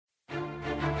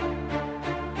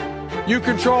You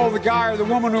control the guy or the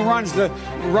woman who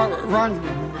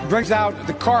brings out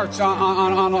the carts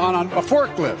on a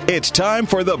forklift. It's time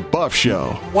for the Buff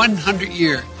Show. 100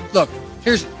 years. Look,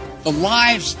 here's the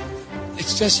lives.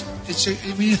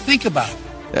 When you think about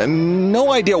it.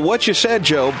 No idea what you said,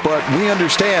 Joe, but we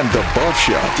understand the Buff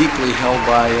Show. Deeply held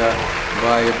by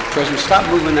President. Stop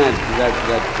moving that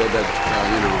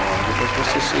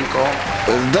what's this thing called?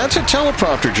 That's a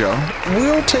teleprompter, Joe.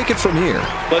 We'll take it from here.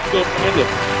 Let's go, Brandon.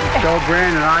 Go,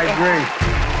 Brandon. I agree.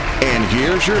 And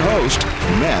here's your host,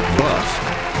 Matt Buff.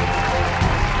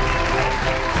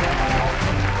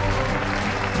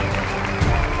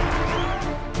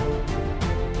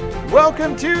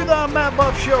 Welcome to the Matt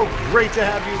Buff Show. Great to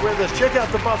have you with us. Check out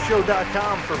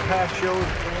thebuffshow.com for past shows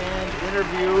and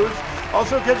interviews.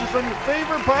 Also catch us on your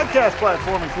favorite podcast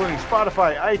platform, including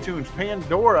Spotify, iTunes,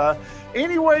 Pandora,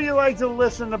 anywhere you like to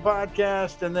listen to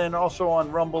podcasts, and then also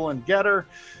on Rumble and Getter.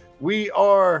 We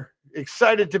are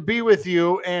excited to be with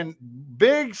you, and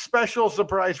big special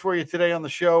surprise for you today on the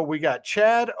show. We got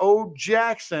Chad O.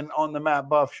 Jackson on the Matt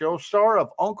Buff Show, star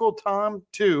of Uncle Tom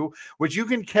 2, which you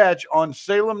can catch on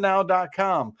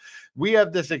salemnow.com. We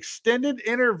have this extended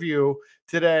interview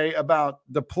today about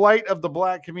the plight of the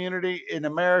black community in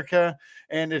America,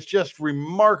 and it's just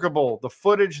remarkable, the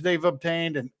footage they've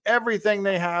obtained and everything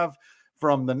they have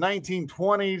from the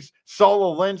 1920s,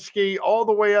 Saul Alinsky, all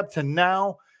the way up to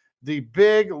now. The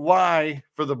big lie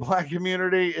for the black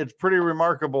community, it's pretty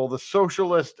remarkable. The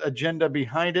socialist agenda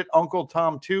behind it, Uncle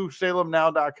Tom 2,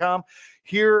 salemnow.com.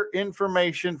 Hear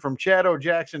information from Chad O.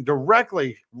 Jackson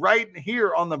directly right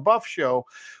here on the Buff Show,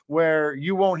 where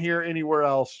you won't hear anywhere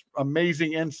else.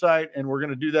 Amazing insight, and we're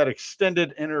going to do that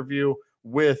extended interview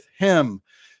with him.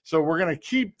 So we're going to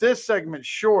keep this segment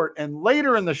short, and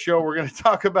later in the show, we're going to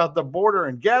talk about the border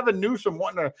and Gavin Newsom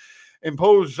wanting to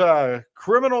impose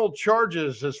criminal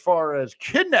charges as far as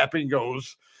kidnapping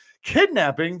goes.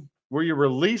 Kidnapping, where you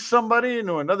release somebody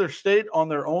into another state on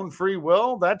their own free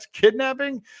will, that's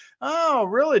kidnapping? Oh,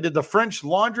 really? Did the French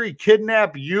Laundry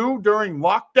kidnap you during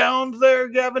lockdowns there,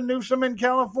 Gavin Newsom in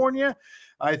California?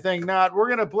 I think not. We're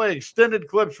going to play extended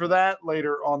clips for that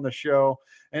later on the show.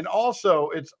 And also,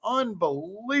 it's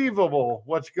unbelievable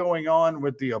what's going on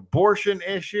with the abortion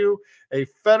issue. A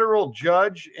federal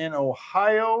judge in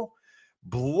Ohio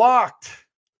blocked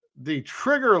the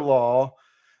trigger law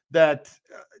that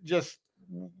just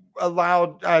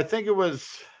allowed, I think it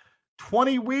was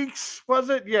 20 weeks,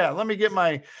 was it? Yeah, let me get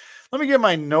my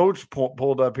notes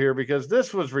pulled up here, because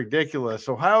this was ridiculous.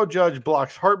 Ohio judge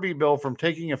blocks heartbeat bill from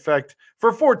taking effect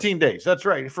for 14 days. That's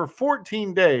right, for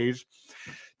 14 days.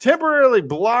 Temporarily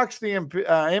blocks the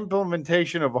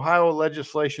implementation of Ohio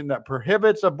legislation that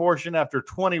prohibits abortion after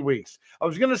 20 weeks. I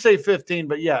was going to say 15,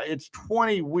 but yeah, it's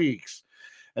 20 weeks.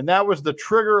 And that was the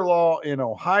trigger law in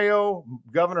Ohio.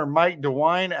 Governor Mike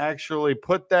DeWine actually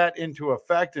put that into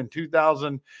effect in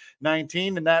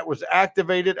 2019, and that was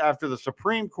activated after the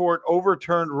Supreme Court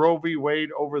overturned Roe v.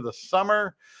 Wade over the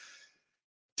summer.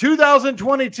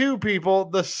 2022, people,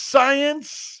 the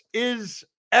science is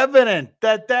evident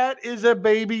that is a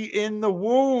baby in the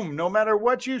womb. No matter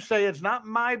what you say, it's not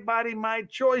my body, my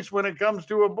choice when it comes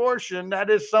to abortion. That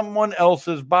is someone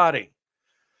else's body.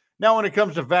 Now, when it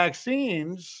comes to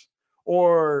vaccines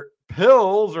or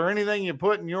pills or anything you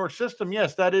put in your system,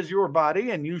 yes, that is your body,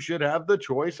 and you should have the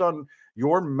choice on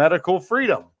your medical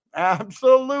freedom.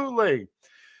 Absolutely.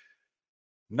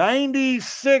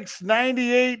 96,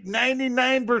 98,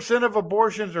 99% of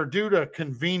abortions are due to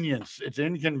convenience. It's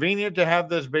inconvenient to have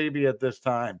this baby at this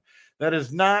time. That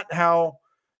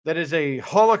is a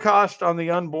Holocaust on the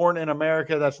unborn in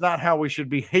America. That's not how we should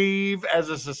behave as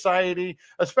a society,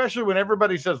 especially when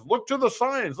everybody says, look to the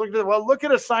science. Look at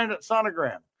a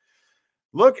sonogram.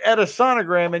 Look at a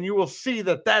sonogram, and you will see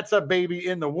that that's a baby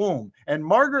in the womb. And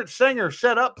Margaret Sanger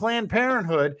set up Planned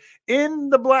Parenthood in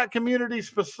the black community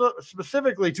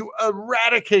specifically to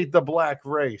eradicate the black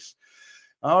race.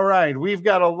 All right, we've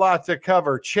got a lot to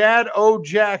cover. Chad O.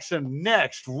 Jackson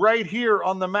next, right here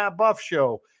on the Matt Buff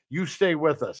Show. You stay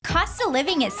with us. Cost of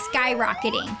living is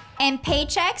skyrocketing, and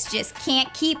paychecks just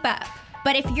can't keep up.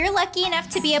 But if you're lucky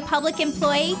enough to be a public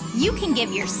employee, you can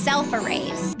give yourself a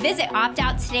raise. Visit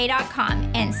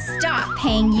optouttoday.com and stop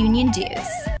paying union dues.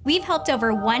 We've helped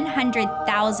over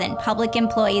 100,000 public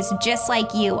employees just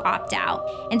like you opt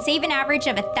out and save an average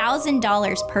of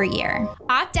 $1,000 per year.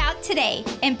 Opt out today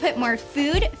and put more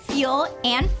food, fuel,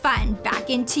 and fun back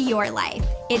into your life.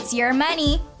 It's your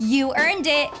money. You earned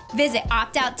it. Visit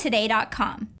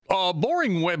optouttoday.com. A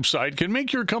boring website can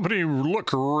make your company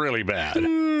look really bad.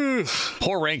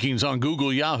 Poor rankings on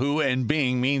Google, Yahoo, and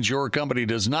Bing means your company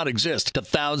does not exist to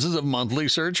thousands of monthly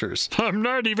searchers. I'm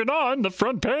not even on the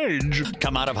front page.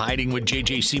 Come out of hiding with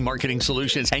JJC Marketing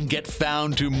Solutions and get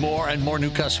found to more and more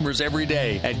new customers every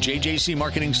day. At JJC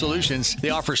Marketing Solutions, they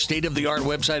offer state-of-the-art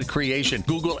website creation,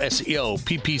 Google SEO,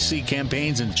 PPC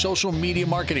campaigns, and social media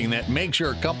marketing that makes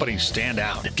your company stand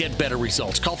out. Get better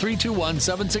results. Call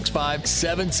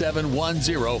 321-765-7710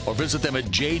 or visit them at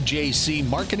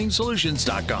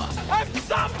jjcmarketingsolutions.com. I'm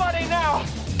somebody now!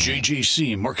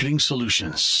 JJC Marketing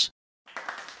Solutions.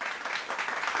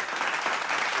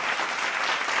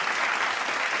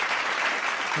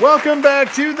 Welcome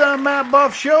back to the Matt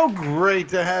Buff Show. Great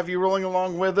to have you rolling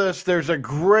along with us. There's a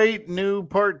great new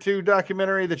Part 2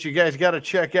 documentary that you guys got to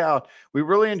check out. We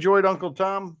really enjoyed Uncle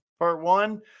Tom Part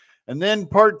 1, and then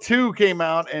Part 2 came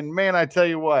out, and man, I tell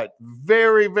you what,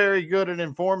 very, very good and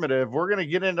informative. We're going to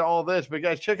get into all this, but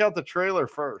guys, check out the trailer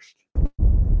first.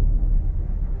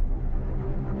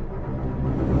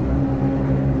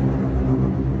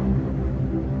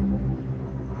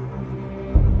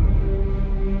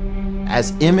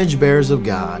 As image bearers of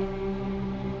God,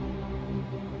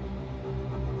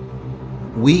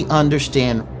 we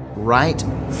understand right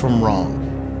from wrong.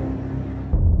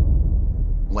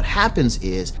 What happens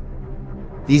is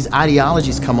these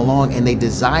ideologies come along and they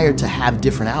desire to have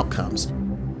different outcomes.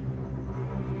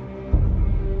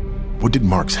 What did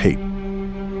Marx hate?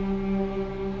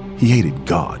 He hated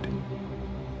God.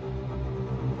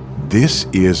 This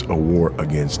is a war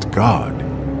against God.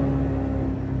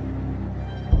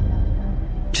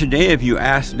 Today, if you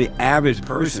ask the average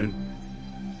person,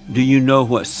 do you know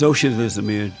what socialism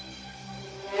is?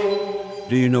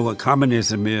 Do you know what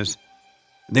communism is?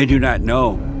 They do not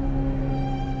know.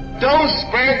 Don't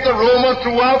spread the rumor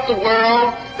throughout the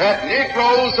world that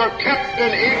Negroes are kept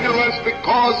in ignorance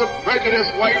because of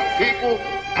prejudiced white people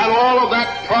and all of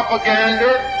that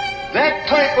propaganda. That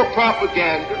type of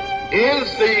propaganda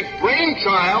is the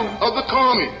brainchild of the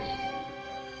communists.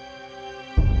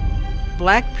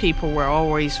 Black people were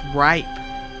always ripe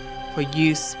for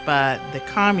use by the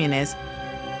communists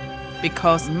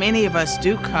because many of us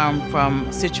do come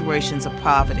from situations of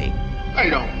poverty. I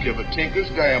don't give a tinker's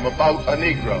damn about a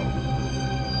Negro.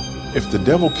 If the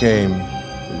devil came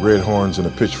with red horns and a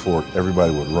pitchfork,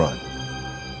 everybody would run.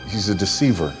 He's a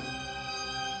deceiver.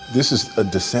 This is a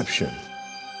deception.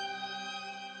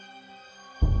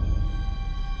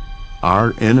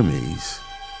 Our enemies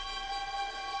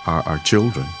are our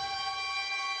children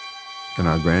and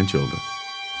our grandchildren,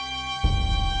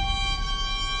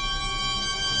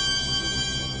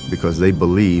 because they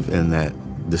believe in that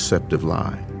deceptive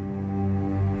lie.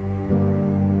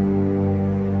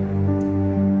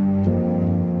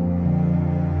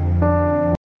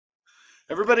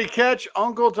 Everybody catch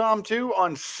Uncle Tom 2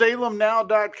 on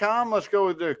salemnow.com. Let's go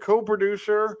with the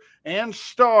co-producer and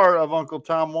star of Uncle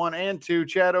Tom 1 and 2,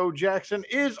 Chad O. Jackson,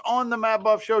 is on the Matt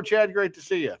Buff Show. Chad, great to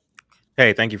see you.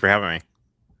 Hey, thank you for having me.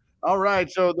 All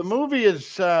right, so the movie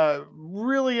is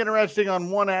really interesting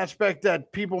on one aspect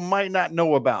that people might not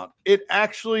know about. It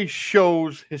actually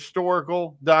shows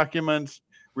historical documents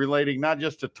relating not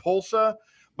just to Tulsa,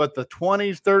 but the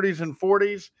 20s, 30s, and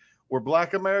 40s, where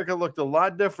Black America looked a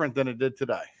lot different than it did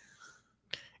today.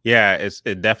 Yeah,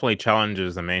 it definitely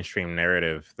challenges the mainstream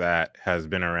narrative that has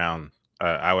been around,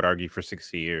 I would argue, for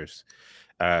 60 years.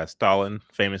 Stalin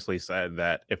famously said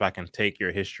that if I can take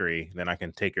your history, then I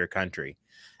can take your country.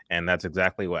 And that's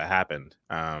exactly what happened.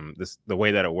 The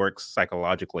way that it works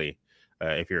psychologically,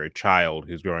 if you're a child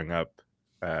who's growing up,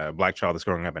 Black child that's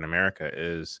growing up in America,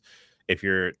 is if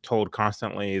you're told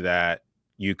constantly that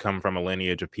you come from a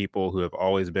lineage of people who have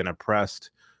always been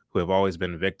oppressed, who have always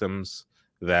been victims,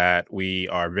 that we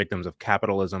are victims of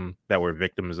capitalism, that we're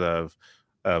victims of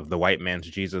the white man's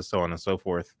Jesus, so on and so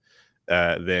forth,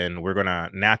 then we're going to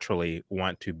naturally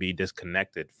want to be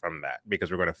disconnected from that,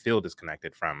 because we're going to feel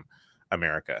disconnected from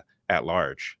America at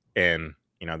large. And,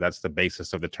 you know, that's the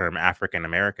basis of the term African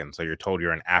American. So you're told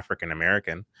you're an African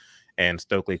American. And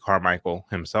Stokely Carmichael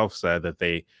himself said that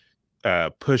they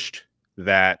pushed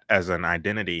that as an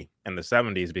identity in the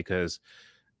 70s because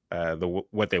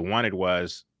what they wanted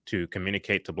was to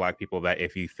communicate to Black people that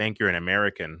if you think you're an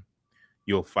American,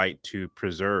 you'll fight to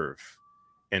preserve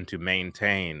and to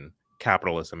maintain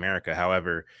capitalist America.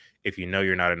 However, if you know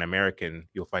you're not an American,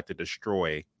 you'll fight to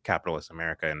destroy capitalist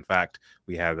America. In fact,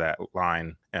 we have that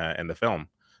line in the film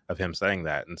of him saying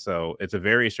that. And so it's a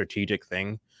very strategic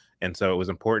thing. And so it was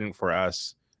important for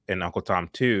us in Uncle Tom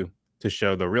 2 to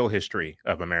show the real history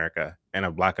of America and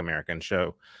of Black America, and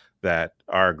show that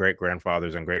our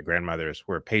great-grandfathers and great-grandmothers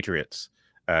were patriots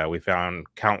We found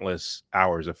countless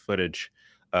hours of footage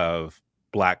of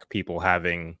Black people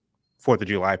having 4th of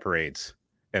July parades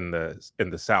in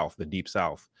the South, the Deep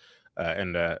South,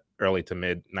 in the early to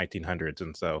mid 1900s.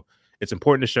 And so it's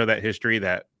important to show that history,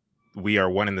 that we are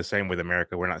one and the same with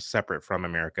America. We're not separate from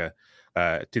America.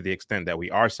 To the extent that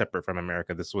we are separate from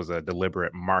America, this was a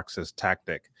deliberate Marxist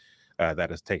tactic that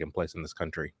has taken place in this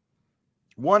country.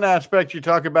 One aspect you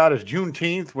talk about is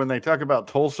Juneteenth, when they talk about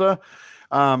Tulsa.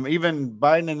 Even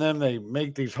Biden and them, they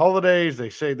make these holidays.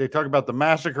 They talk about the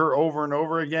massacre over and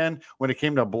over again when it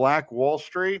came to Black Wall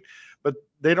Street, but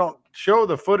they don't show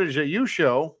the footage that you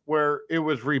show where it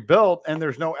was rebuilt and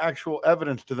there's no actual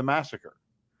evidence to the massacre.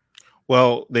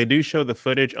 Well, they do show the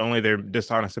footage, only they're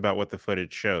dishonest about what the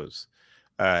footage shows.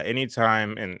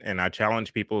 Anytime, and I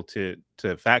challenge people to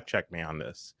fact check me on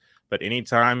this, but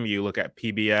anytime you look at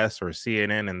PBS or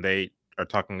CNN and they are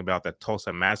talking about the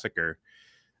Tulsa massacre,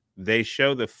 they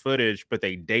show the footage, but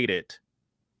they date it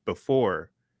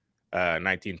before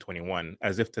 1921,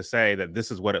 as if to say that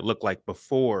this is what it looked like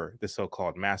before the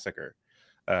so-called massacre.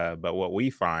 But what we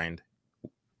find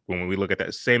when we look at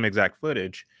that same exact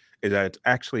footage is that it's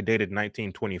actually dated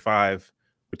 1925,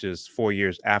 which is 4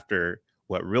 years after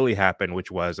what really happened,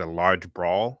 which was a large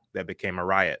brawl that became a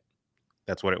riot.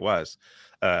 That's what it was.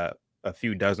 A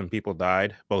few dozen people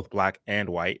died, both Black and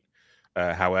white.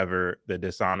 However, the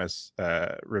dishonest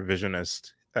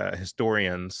revisionist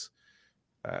historians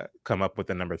come up with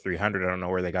the number 300. I don't know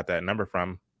where they got that number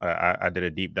from. I did a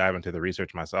deep dive into the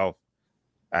research myself.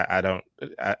 I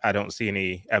don't see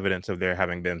any evidence of there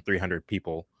having been 300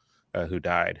 people who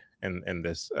died in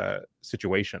this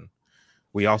situation.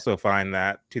 We also find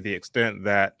that to the extent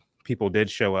that people did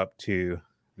show up to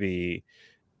the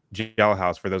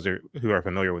jailhouse, for those who are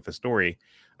familiar with the story,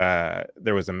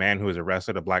 there was a man who was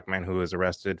arrested, a Black man who was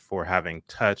arrested for having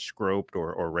touched, groped,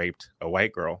 or raped a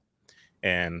white girl.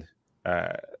 And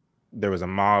there was a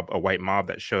white mob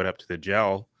that showed up to the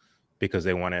jail because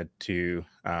they wanted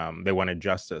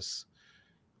justice.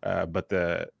 But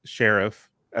the sheriff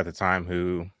at the time,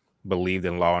 who believed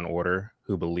in law and order,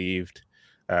 who believed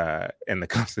in the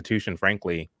Constitution,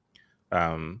 frankly,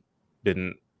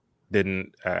 didn't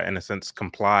in a sense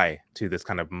comply to this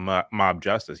kind of mob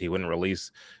justice. He wouldn't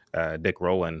release Dick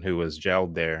Rowland, who was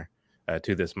jailed there,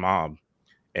 to this mob,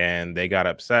 and they got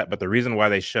upset. But the reason why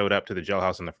they showed up to the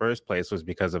jailhouse in the first place was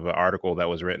because of an article that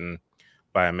was written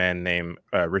by a man named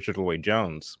Richard Lloyd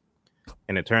Jones.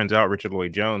 And it turns out Richard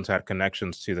Lloyd Jones had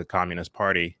connections to the Communist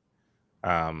Party,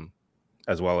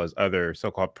 as well as other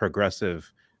so-called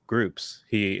progressive groups.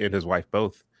 He and his wife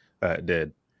both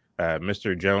did.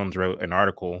 Mr. Jones wrote an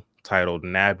article titled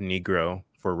 "Nab Negro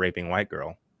for Raping White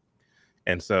Girl."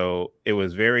 And so it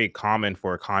was very common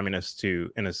for communists to,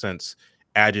 in a sense,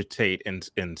 agitate and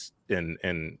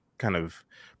kind of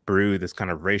brew this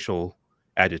kind of racial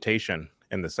agitation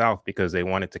in the South because they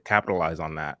wanted to capitalize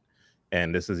on that.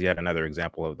 And this is yet another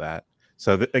example of that.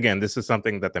 So again, this is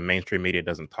something that the mainstream media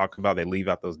doesn't talk about. They leave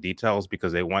out those details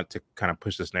because they want to kind of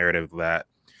push this narrative that,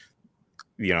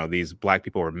 you know, these Black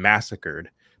people were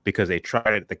massacred because they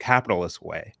tried it the capitalist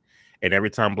way. And every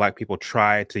time Black people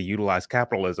try to utilize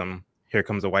capitalism, here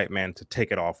comes a white man to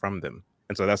take it all from them.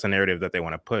 And so that's a narrative that they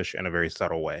want to push in a very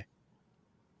subtle way.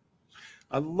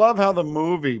 I love how the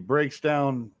movie breaks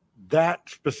down that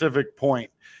specific point.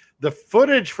 The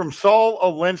footage from Saul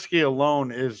Alinsky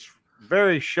alone is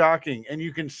very shocking. And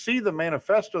you can see the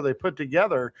manifesto they put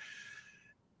together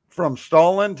from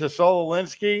Stalin to Saul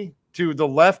Alinsky to the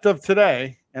left of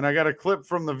today. And I got a clip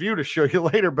from The View to show you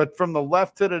later, but from the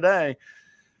left to today,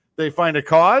 they find a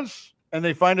cause and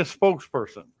they find a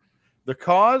spokesperson. The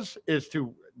cause is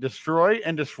to destroy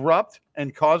and disrupt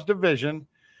and cause division,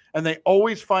 and they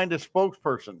always find a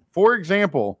spokesperson. For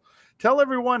example, tell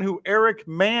everyone who Eric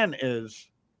Mann is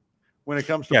when it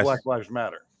comes to Black Lives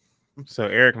Matter. So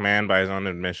Eric Mann, by his own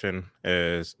admission,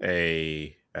 is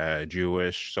a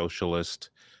Jewish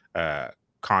socialist,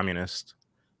 communist,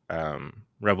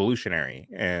 revolutionary.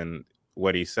 And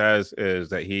what he says is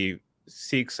that he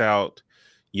seeks out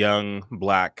young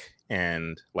Black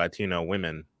and Latino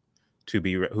women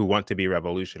who want to be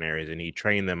revolutionaries, and he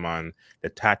trained them on the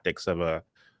tactics of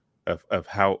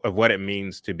what it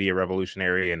means to be a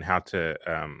revolutionary and how to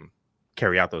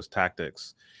carry out those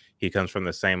tactics. He comes from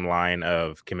the same line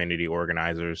of community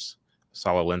organizers,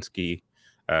 Saul Alinsky,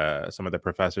 some of the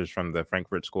professors from the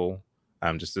Frankfurt School,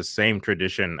 just the same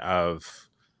tradition of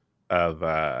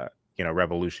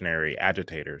revolutionary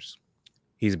agitators.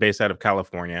 He's based out of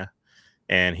California,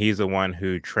 and he's the one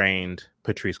who trained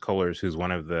Patrisse Cullors, who's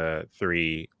one of the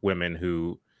three women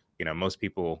who, most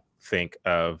people think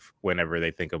of whenever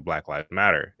they think of Black Lives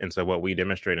Matter. And so what we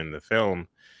demonstrate in the film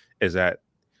is that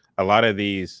a lot of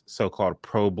these so-called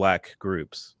pro-black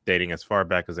groups dating as far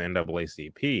back as the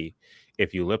NAACP,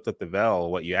 if you lift up the veil,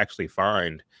 what you actually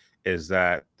find is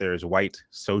that there's white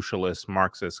socialist,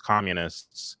 Marxist,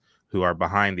 communists who are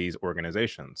behind these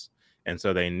organizations. And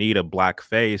so they need a black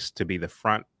face to be the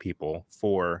front people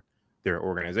for their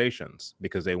organizations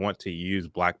because they want to use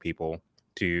black people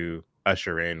to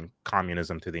usher in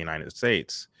communism to the United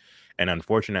States. And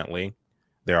unfortunately,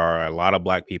 there are a lot of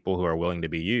black people who are willing to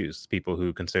be used, people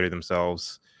who consider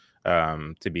themselves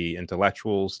to be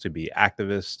intellectuals, to be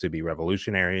activists, to be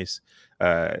revolutionaries.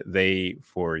 They,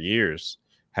 for years,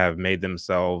 have made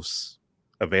themselves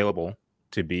available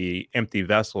to be empty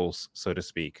vessels, so to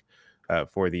speak,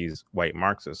 for these white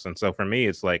Marxists. And so for me,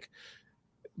 it's like,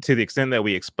 to the extent that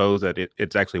we expose that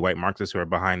it's actually white Marxists who are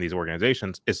behind these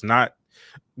organizations,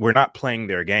 we're not playing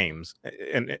their games.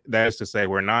 And that is to say,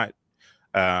 we're not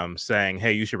saying,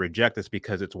 hey, you should reject this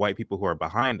because it's white people who are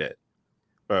behind it.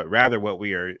 But rather what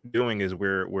we are doing is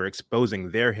we're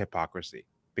exposing their hypocrisy.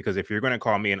 Because if you're going to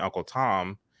call me an Uncle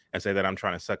Tom and say that I'm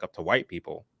trying to suck up to white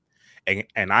people,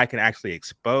 and I can actually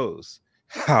expose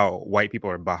how white people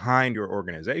are behind your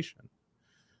organization,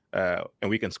 and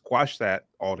we can squash that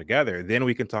altogether, then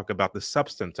we can talk about the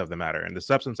substance of the matter. And the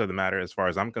substance of the matter, as far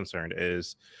as I'm concerned,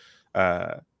 is,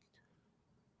 as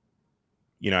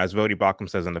Vodi Bakum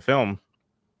says in the film,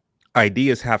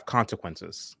 ideas have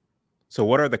consequences. So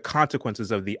what are the consequences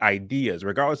of the ideas,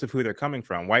 regardless of who they're coming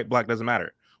from? White, black, doesn't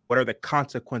matter. What are the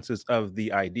consequences of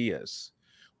the ideas?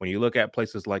 When you look at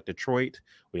places like Detroit,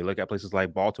 when you look at places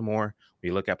like Baltimore, when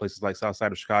you look at places like South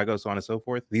Side of Chicago, so on and so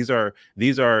forth, these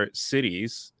are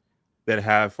cities that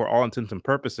have, for all intents and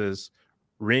purposes,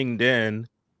 ringed in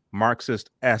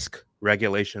Marxist-esque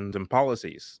regulations and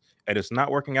policies. And it's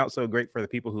not working out so great for the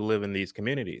people who live in these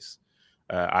communities.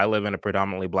 I live in a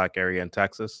predominantly black area in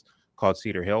Texas called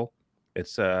Cedar Hill.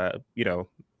 It's, a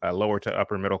lower to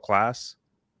upper middle class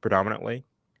predominantly.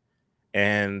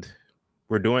 And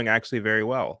we're doing actually very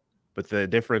well. But the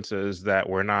difference is that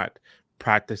we're not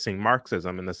practicing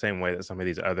Marxism in the same way that some of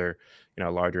these other,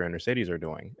 larger inner cities are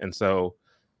doing. And so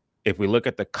if we look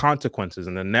at the consequences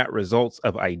and the net results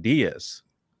of ideas,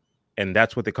 and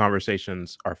that's what the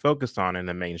conversations are focused on in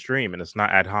the mainstream, and it's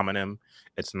not ad hominem,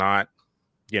 it's not,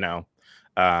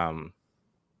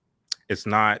 it's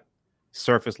not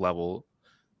surface level,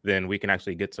 then we can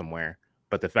actually get somewhere.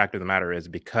 But the fact of the matter is,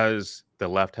 because the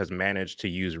left has managed to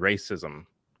use racism,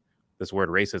 this word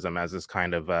racism, as this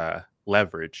kind of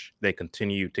leverage, they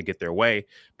continue to get their way,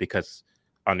 because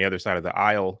on the other side of the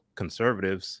aisle,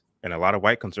 conservatives, and a lot of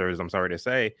white conservatives, I'm sorry to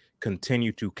say,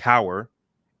 continue to cower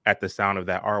at the sound of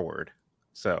that R word.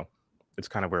 So it's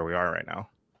kind of where we are right now.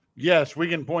 Yes, we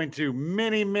can point to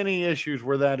many, many issues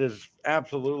where that is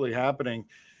absolutely happening.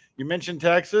 You mentioned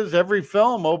Texas. Every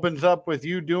film opens up with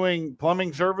you doing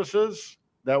plumbing services.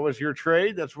 That was your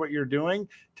trade. That's what you're doing.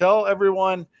 Tell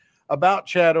everyone about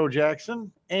Chad O.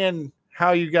 Jackson and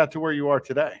how you got to where you are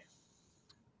today.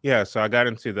 Yeah, so I got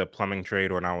into the plumbing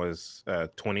trade when I was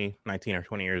 19 or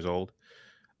 20 years old.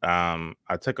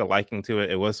 I took a liking to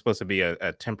it. It was supposed to be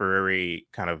a temporary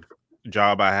kind of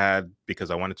job I had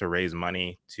because I wanted to raise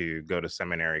money to go to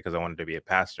seminary because I wanted to be a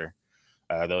pastor.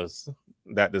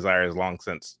 That desire is long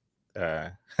since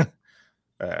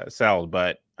settled,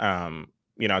 but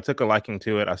I took a liking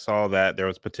to it. I saw that there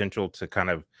was potential to kind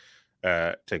of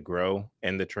to grow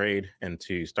in the trade and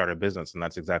to start a business, and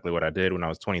that's exactly what I did. When I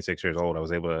was 26 years old, I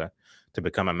was able to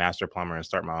become a master plumber and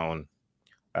start my own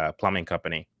plumbing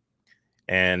company.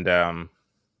 And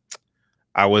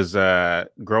I was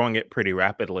growing it pretty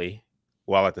rapidly,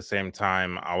 while at the same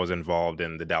time I was involved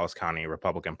in the Dallas County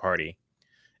Republican Party.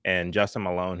 And Justin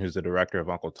Malone, who's the director of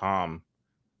Uncle Tom,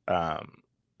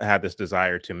 had this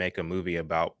desire to make a movie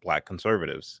about Black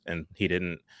conservatives. And he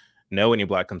didn't know any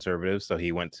Black conservatives, so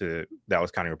he went to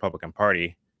Dallas County Republican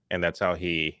Party, and that's how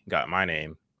he got my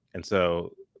name. And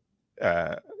so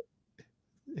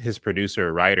his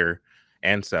producer, writer,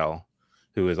 Ansel,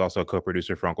 who is also a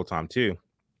co-producer for Uncle Tom too,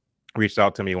 reached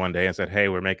out to me one day and said, "Hey,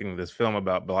 we're making this film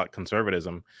about Black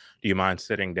conservatism. Do you mind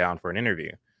sitting down for an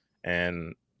interview?"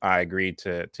 And I agreed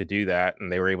to do that,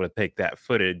 and they were able to take that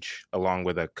footage along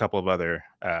with a couple of other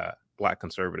Black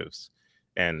conservatives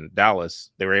in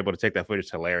Dallas. They were able to take that footage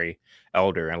to Larry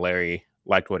Elder, and Larry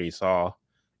liked what he saw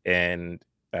and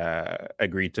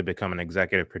agreed to become an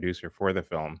executive producer for the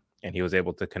film. And he was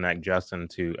able to connect Justin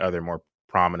to other more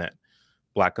prominent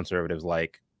Black conservatives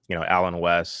like, Alan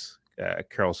West,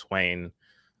 Carol Swain,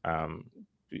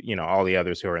 all the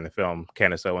others who are in the film,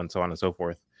 Candace Owen, so on and so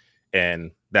forth.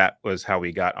 And that was how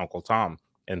we got Uncle Tom.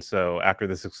 And so after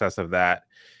the success of that,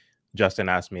 Justin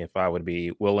asked me if I would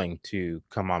be willing to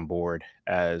come on board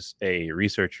as a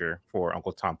researcher for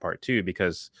Uncle Tom Part 2,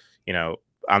 because,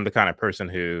 I'm the kind of person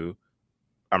who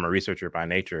I'm a researcher by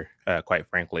nature, quite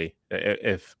frankly.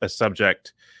 If a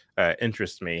subject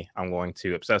interests me, I'm going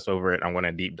to obsess over it. I'm going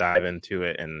to deep dive into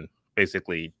it and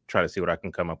basically try to see what I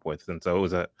can come up with. And so it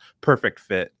was a perfect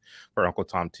fit for Uncle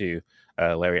Tom 2.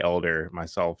 Larry Elder,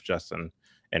 myself, Justin,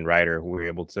 and Ryder, we were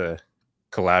able to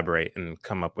collaborate and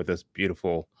come up with this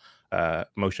beautiful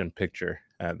motion picture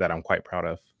that I'm quite proud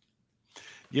of.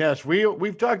 Yes,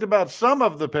 we've talked about some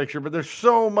of the picture, but there's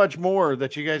so much more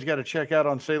that you guys got to check out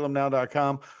on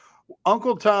salemnow.com.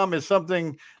 Uncle Tom is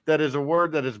something that is a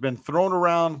word that has been thrown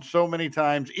around so many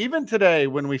times. Even today,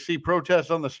 when we see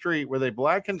protests on the street with a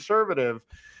black conservative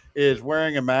is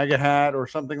wearing a MAGA hat or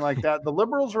something like that, the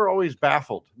liberals are always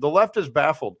baffled. The left is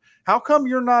baffled. How come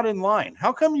you're not in line?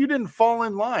 How come you didn't fall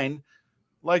in line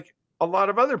like a lot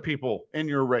of other people in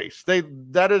your race?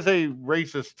 That is a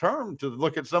racist term to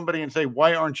look at somebody and say,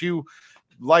 why aren't you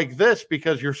like this?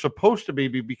 Because you're supposed to be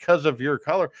because of your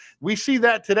color. We see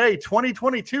that today,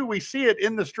 2022. We see it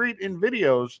in the street in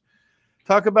videos.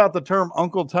 Talk about the term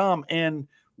Uncle Tom and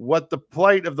what the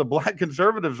plight of the black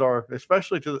conservatives are,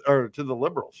 especially to the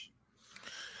liberals.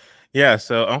 Yeah,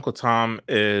 so Uncle Tom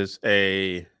is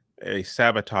a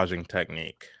sabotaging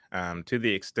technique, to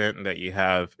the extent that you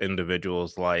have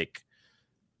individuals like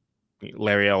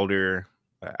Larry Elder,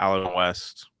 Allen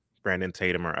West, Brandon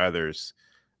Tatum, or others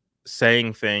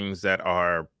saying things that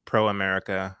are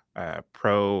pro-America,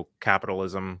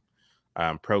 pro-capitalism,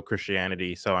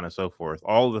 pro-Christianity, so on and so forth.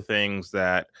 All the things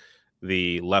that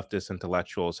the leftist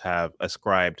intellectuals have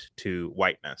ascribed to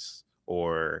whiteness,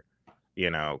 or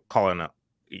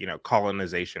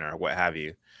colonization, or what have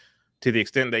you. To the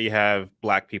extent that you have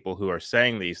black people who are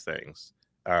saying these things,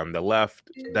 the left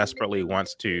desperately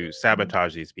wants to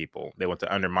sabotage these people. They want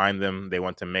to undermine them. They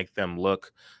want to make them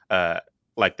look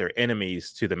like they're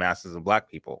enemies to the masses of black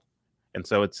people. And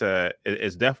so it's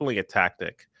definitely a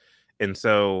tactic. And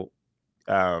so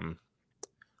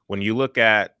when you look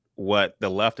at what the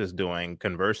left is doing,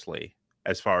 conversely,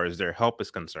 as far as their help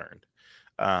is concerned,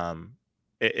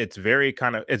 it's very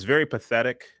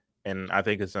pathetic. And I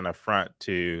think it's an affront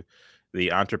to the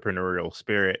entrepreneurial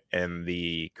spirit and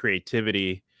the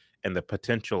creativity and the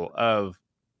potential of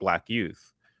black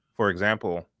youth. For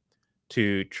example,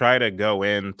 to try to go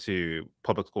into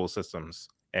public school systems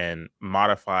and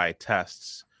modify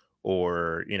tests,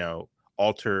 or,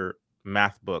 alter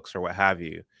math books or what have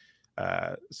you,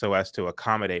 so as to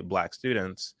accommodate black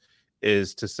students,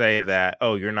 is to say that,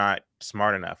 oh, you're not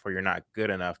smart enough or you're not good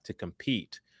enough to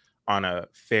compete on a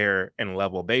fair and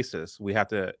level basis. We have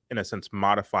to, in a sense,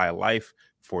 modify life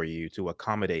for you to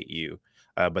accommodate you.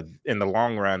 But in the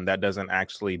long run, that doesn't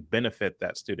actually benefit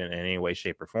that student in any way,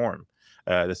 shape, or form.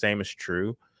 The same is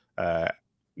true,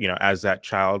 as that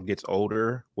child gets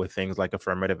older, with things like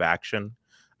affirmative action,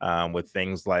 with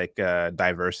things like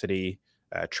diversity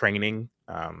training,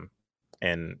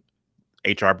 and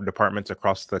HR departments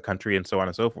across the country, and so on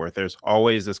and so forth. There's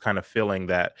always this kind of feeling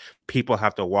that people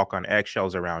have to walk on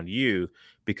eggshells around you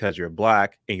because you're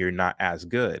black and you're not as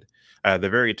good. The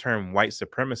very term white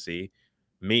supremacy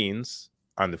means,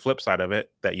 on the flip side of it,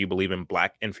 that you believe in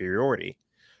black inferiority.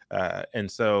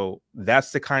 And so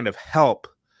that's the kind of help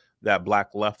that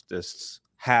black leftists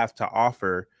have to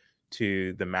offer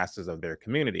to the masses of their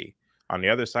community. On the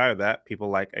other side of that, people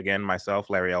like, again,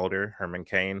 myself, Larry Elder, Herman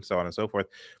Cain, so on and so forth,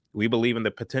 we believe in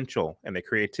the potential and the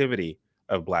creativity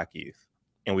of black youth.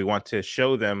 And we want to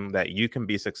show them that you can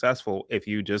be successful if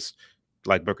you just,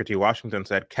 like Booker T. Washington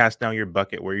said, cast down your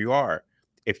bucket where you are.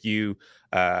 If you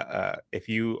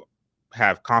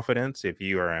have confidence, if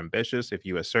you are ambitious, if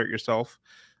you assert yourself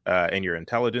and your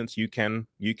intelligence, you can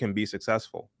be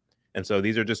successful. And so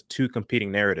these are just two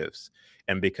competing narratives.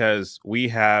 And because we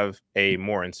have a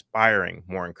more inspiring,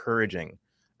 more encouraging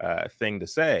thing to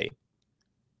say,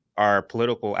 our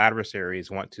political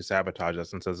adversaries want to sabotage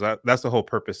us. And so that's the whole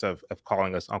purpose of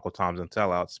calling us Uncle Toms and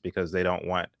sellouts, because they don't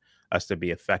want us to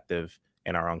be effective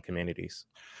in our own communities.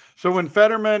 So when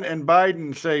Fetterman and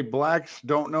Biden say blacks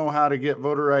don't know how to get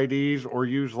voter IDs or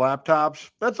use laptops,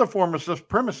 that's a form of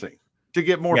supremacy to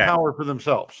get more power for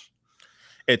themselves.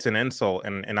 It's an insult.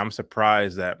 And I'm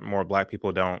surprised that more black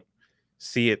people don't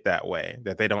see it that way,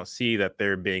 that they don't see that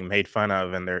they're being made fun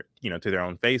of, and they're, to their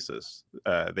own faces.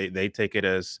 They take it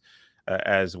as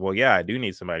well, yeah, I do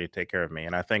need somebody to take care of me.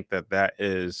 And I think that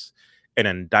is an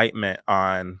indictment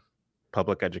on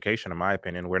public education, in my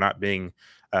opinion. We're not being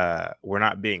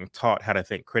taught how to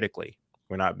think critically.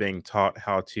 We're not being taught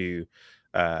how to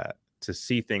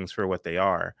see things for what they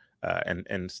are. And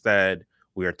instead,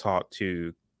 we are taught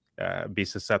to be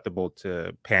susceptible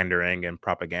to pandering and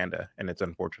propaganda, and it's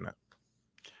unfortunate.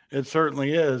 It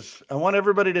certainly is. I want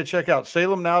everybody to check out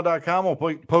salemnow.com.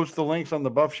 We'll post the links on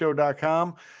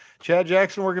thebuffshow.com. Chad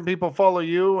Jackson, where can people follow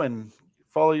you and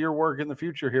follow your work in the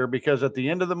future here? Because at the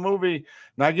end of the movie,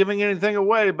 not giving anything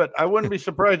away, but I wouldn't be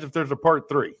surprised if there's a part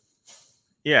 3.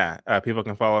 Yeah, people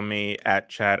can follow me at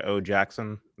Chad O.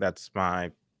 Jackson. That's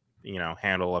my,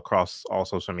 handle across all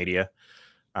social media.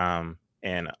 And,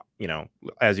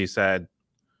 as you said,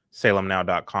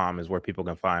 salemnow.com is where people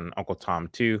can find Uncle Tom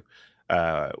 2.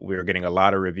 We're getting a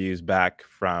lot of reviews back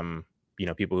from,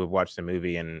 people who've watched the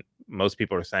movie, and most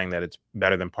people are saying that it's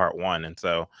better than part 1. And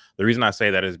so the reason I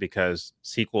say that is because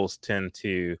sequels tend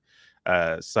to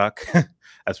suck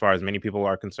as far as many people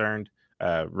are concerned,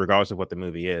 regardless of what the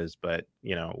movie is. But,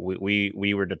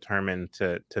 we were determined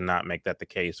to not make that the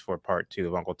case for part 2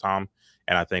 of Uncle Tom.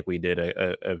 And I think we did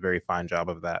a very fine job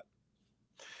of that.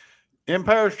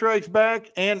 Empire Strikes Back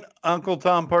and Uncle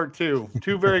Tom Part 2.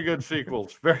 2 very good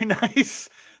sequels. Very nice.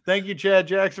 Thank you, Chad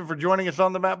Jackson, for joining us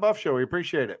on the Matt Buff Show. We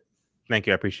appreciate it. Thank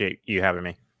you. I appreciate you having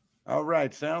me. All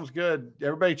right. Sounds good.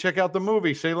 Everybody check out the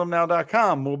movie,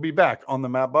 salemnow.com. We'll be back on the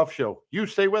Matt Buff Show. You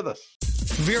stay with us.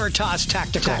 Veritas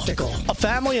Tactical, a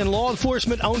family and law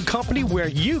enforcement owned company where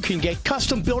you can get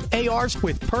custom built ARs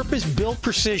with purpose built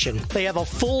precision. They have a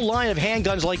full line of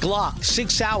handguns like Glock,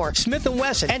 6 Sauer, Smith &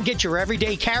 Wesson, and get your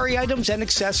everyday carry items and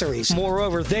accessories.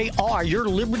 Moreover, they are your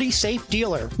Liberty Safe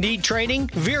dealer. Need training?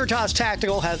 Veritas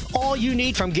Tactical has all you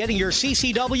need, from getting your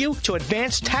CCW to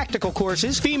advanced tactical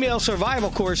courses, female survival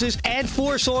courses, and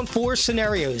force-on-force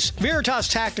scenarios. Veritas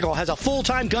Tactical has a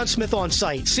full-time gunsmith on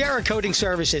site, Cerakoting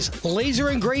services,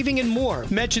 laser engraving, and more.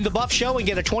 Mention the Buff Show and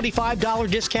get a $25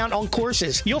 discount on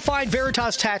courses. You'll find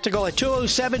Veritas Tactical at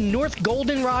 207 North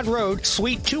Goldenrod Road,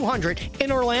 Suite 200 in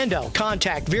Orlando.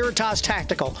 Contact Veritas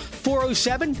Tactical,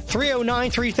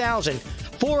 407-309-3000.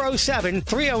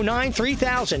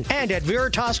 407-309-3000 and at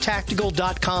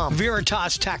veritastactical.com.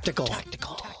 Veritas Tactical.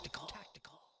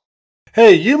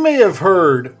 Hey, you may have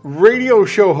heard radio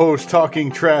show hosts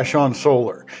talking trash on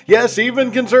solar. Yes,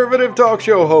 even conservative talk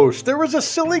show hosts. There was a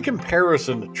silly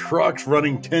comparison to trucks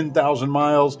running 10,000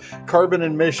 miles, carbon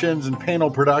emissions, and panel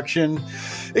production.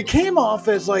 It came off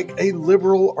as like a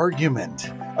liberal argument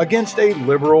against a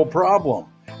liberal problem.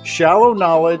 Shallow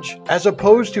knowledge as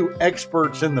opposed to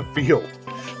experts in the field.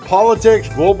 Politics,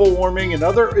 global warming, and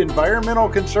other environmental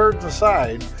concerns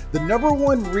aside, the number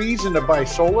one reason to buy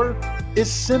solar is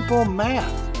simple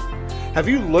math. Have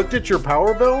you looked at your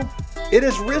power bill? It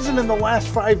has risen in the last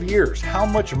 5 years. How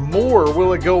much more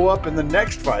will it go up in the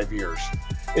next 5 years?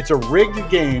 It's a rigged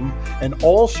game, and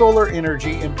All Solar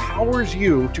Energy empowers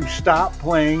you to stop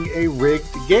playing a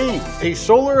rigged game. A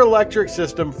solar electric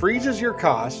system freezes your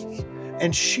costs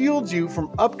and shields you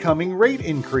from upcoming rate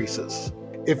increases.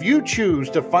 If you choose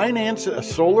to finance a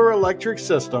solar electric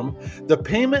system, the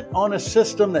payment on a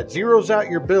system that zeroes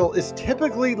out your bill is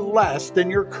typically less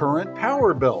than your current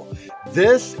power bill.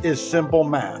 This is simple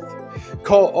math.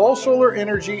 Call All Solar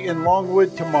Energy in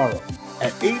Longwood tomorrow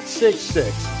at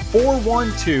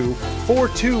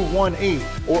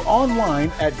 866-412-4218 or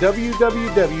online at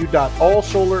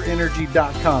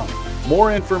www.allsolarenergy.com.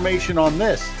 More information on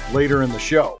this later in the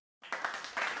show.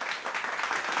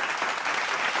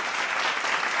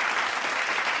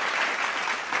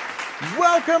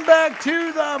 Welcome back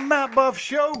to the Matt Buff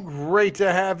Show. Great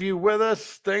to have you with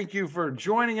us. Thank you for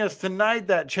joining us tonight.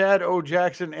 That Chad O.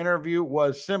 Jackson interview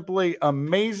was simply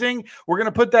amazing. We're going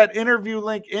to put that interview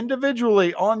link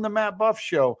individually on the Matt Buff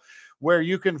Show where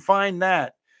you can find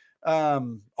that.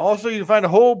 Also, you can find a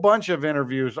whole bunch of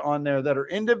interviews on there that are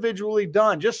individually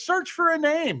done. Just search for a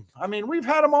name. I mean, we've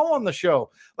had them all on the show.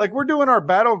 Like, we're doing our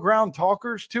Battleground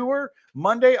Talkers tour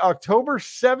Monday, October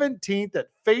 17th at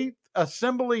Faith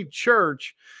Assembly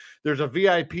Church. There's a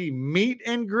VIP meet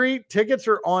and greet. Tickets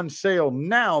are on sale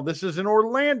now. This is in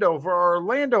Orlando for our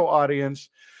Orlando audience.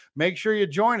 Make sure you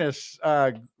join us.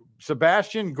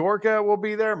 Sebastian Gorka will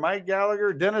be there. Mike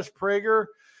Gallagher, Dennis Prager.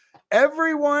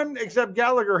 Everyone except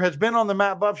Gallagher has been on the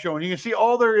Matt Buff Show, and you can see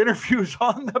all their interviews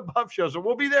on the Buff Show. So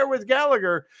we'll be there with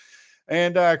Gallagher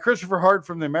and Christopher Hart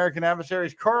from the American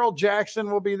Adversaries. Carl Jackson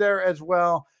will be there as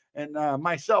well. And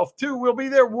myself, too, will be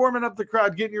there warming up the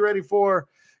crowd, getting you ready for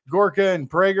Gorka and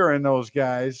Prager and those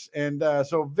guys. And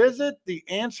so visit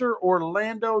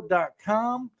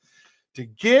theanswerorlando.com to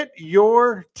get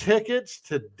your tickets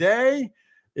today.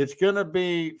 It's going to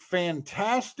be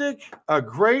fantastic, a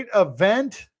great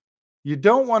event. You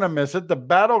don't want to miss it. The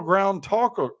Battleground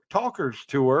Talkers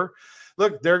Tour.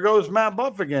 Look, there goes Matt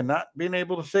Buff again, not being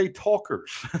able to say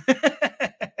talkers.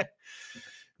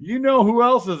 You know who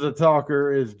else is a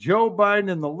talker is Joe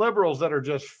Biden and the liberals that are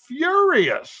just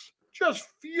furious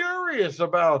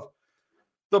about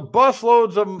the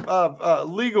busloads of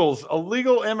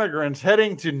illegal immigrants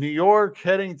heading to New York,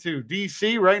 heading to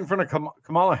D.C., right in front of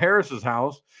Kamala Harris's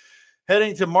house,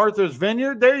 heading to Martha's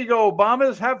Vineyard. There you go,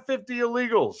 Obamas, have 50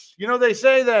 illegals. You know, they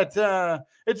say that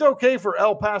it's okay for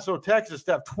El Paso, Texas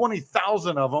to have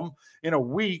 20,000 of them in a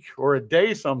week or a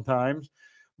day sometimes,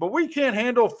 but we can't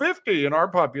handle 50 in our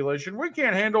population. We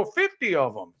can't handle 50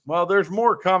 of them. Well, there's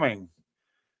more coming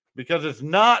because it's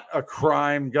not a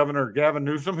crime, Governor Gavin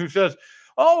Newsom, who says,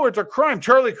 oh, it's a crime.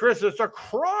 Charlie Crist, it's a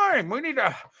crime. We need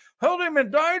to hold him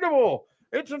indictable.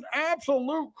 It's an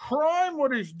absolute crime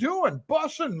what he's doing,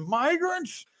 busing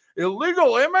migrants,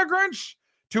 illegal immigrants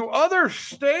to other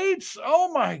states.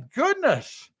 Oh, my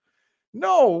goodness.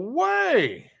 No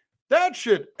way that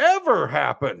should ever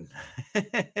happen.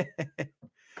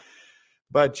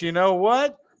 But you know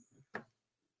what?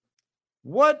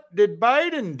 What did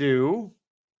Biden do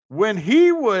when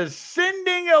he was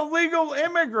sending illegal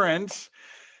immigrants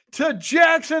to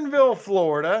Jacksonville,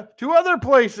 Florida, to other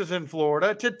places in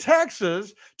Florida, to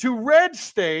Texas, to red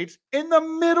states in the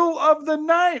middle of the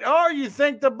night? Oh, you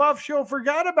think the Buff Show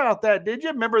forgot about that, did you?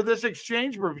 Remember this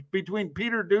exchange between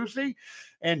Peter Doocy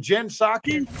and Jen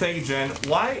Psaki? Thank you, Jen.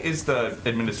 Why is the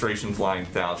administration flying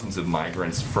thousands of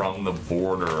migrants from the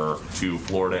border to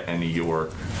Florida and New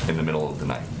York in the middle of the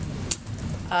night?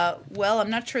 Well, I'm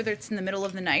not sure that it's in the middle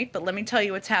of the night, but let me tell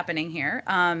you what's happening here.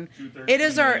 It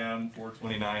is our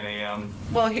 4:29 a.m.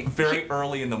 Well, very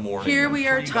early in the morning. Here we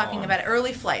are talking about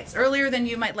early flights, earlier than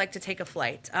you might like to take a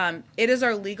flight. It is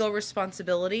our legal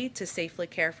responsibility to safely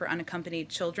care for unaccompanied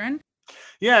children.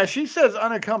 Yeah, she says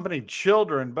unaccompanied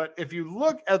children, but if you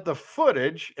look at the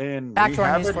footage, and back we to our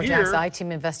have News it 4 here, Jax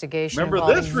I-Team investigation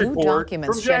remember this involving new report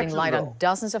documents from shedding light on Jacksonville.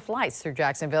 dozens of flights through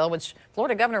Jacksonville, which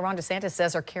Florida Governor Ron DeSantis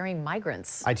says are carrying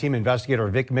migrants. I-Team investigator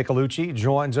Vic Michelucci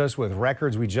joins us with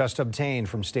records we just obtained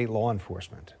from state law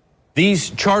enforcement. These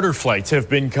charter flights have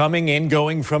been coming and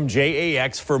going from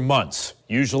JAX for months,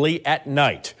 usually at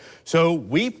night. So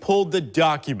we pulled the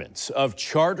documents of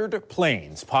chartered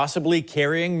planes possibly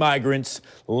carrying migrants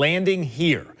landing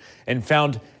here and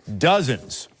found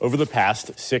dozens over the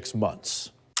past 6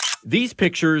 months. These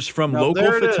pictures from Now, local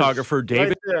there it is, photographer David.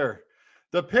 right there.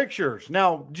 The pictures.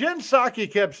 Now, Jen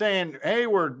Psaki kept saying, hey,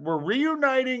 we're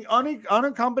reuniting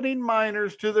unaccompanied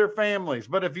minors to their families.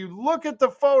 But if you look at the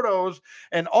photos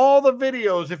and all the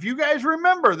videos, if you guys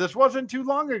remember, this wasn't too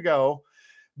long ago,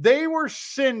 they were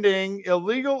sending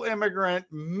illegal immigrant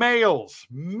males.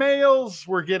 Males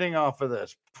were getting off of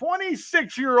this.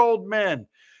 26-year-old men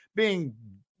being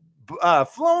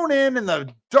flown in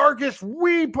the darkest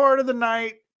wee part of the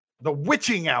night. The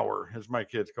witching hour, as my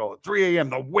kids call it, 3 a.m.,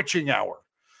 the witching hour,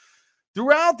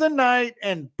 throughout the night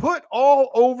and put all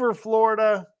over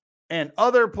Florida and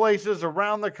other places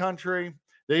around the country.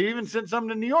 They even sent some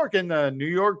to New York, and the New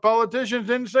York politicians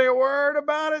didn't say a word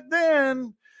about it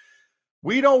then.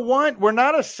 We're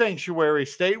not a sanctuary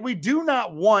state. We do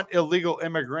not want illegal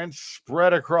immigrants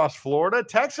spread across Florida.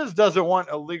 Texas doesn't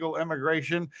want illegal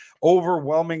immigration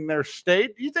overwhelming their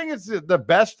state. You think it's the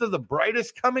best of the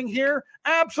brightest coming here?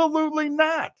 Absolutely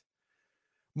not.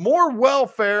 More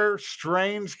welfare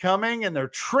strains coming, and they're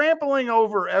trampling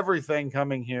over everything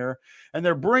coming here, and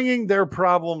they're bringing their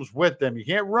problems with them. You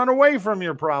can't run away from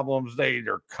your problems.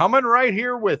 They're coming right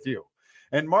here with you.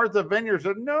 And Martha Vineyard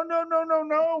said,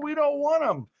 no, we don't want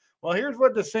them. Well, here's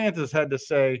what DeSantis had to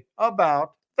say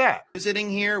about that. Visiting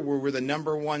here, we're the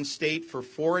 #1 state for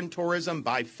foreign tourism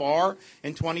by far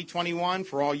in 2021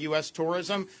 for all U.S.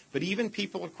 tourism. But even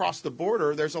people across the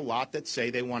border, there's a lot that say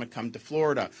they want to come to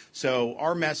Florida. So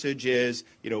our message is,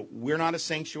 we're not a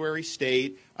sanctuary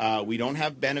state. We don't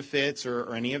have benefits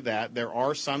or any of that. There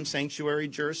are some sanctuary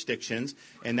jurisdictions,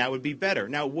 and that would be better.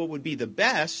 Now, what would be the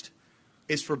best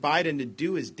is for Biden to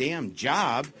do his damn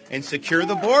job and secure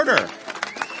the border.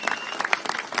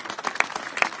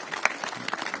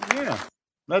 Yeah,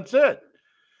 that's it.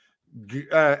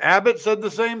 Abbott said the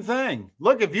same thing.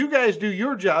 Look, if you guys do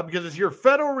your job, because it's your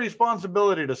federal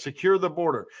responsibility to secure the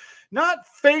border, not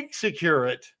fake secure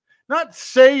it, not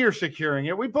say you're securing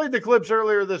it. We played the clips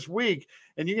earlier this week,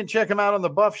 and you can check them out on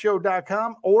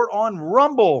thebuffshow.com or on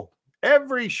Rumble.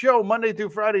 Every show, Monday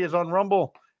through Friday, is on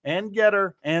Rumble and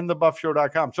Getter and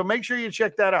thebuffshow.com. So make sure you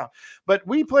check that out. But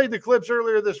we played the clips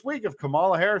earlier this week of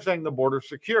Kamala Harris saying the border's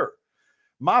secure.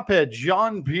 Mophead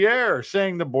Jean-Pierre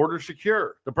saying the border's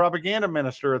secure. The propaganda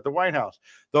minister at the White House,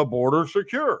 the border's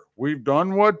secure. We've done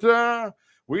more than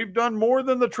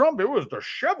the Trump. It was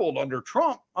disheveled under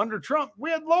Trump. Under Trump, we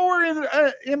had lower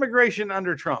immigration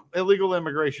under Trump, illegal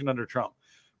immigration under Trump.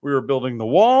 We were building the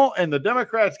wall, and the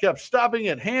Democrats kept stopping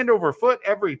it hand over foot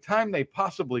every time they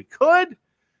possibly could.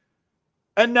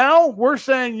 And now we're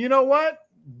saying, you know what?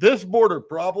 This border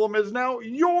problem is now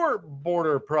your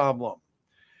border problem.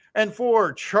 And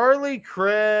for Charlie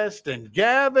Crist and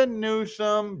Gavin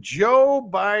Newsom, Joe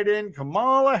Biden,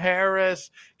 Kamala Harris,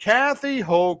 Kathy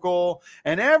Hochul,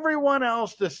 and everyone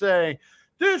else to say,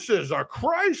 this is a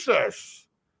crisis.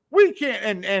 We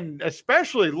can't, and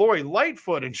especially Lori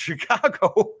Lightfoot in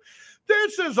Chicago,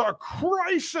 this is a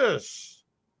crisis.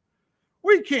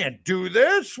 We can't do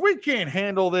this. We can't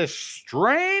handle this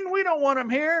strain. We don't want them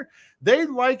here. They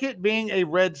like it being a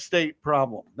red state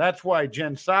problem. That's why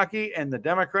Jen Psaki and the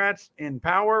Democrats in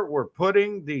power were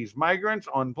putting these migrants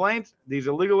on planes, these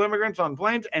illegal immigrants on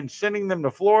planes, and sending them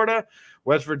to Florida,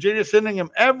 West Virginia, sending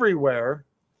them everywhere.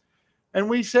 And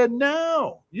we said,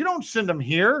 no, you don't send them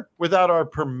here without our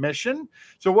permission.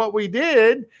 So what we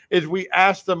did is we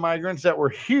asked the migrants that were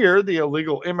here, the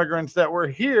illegal immigrants that were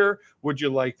here, would you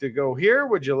like to go here?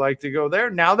 Would you like to go there?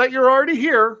 Now that you're already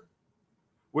here,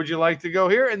 would you like to go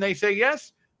here? And they say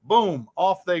yes. Boom,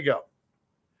 off they go.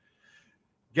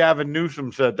 Gavin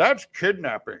Newsom said, that's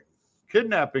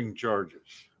kidnapping charges.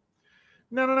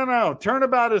 No.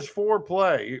 Turnabout is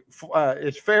foreplay.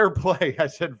 It's fair play. I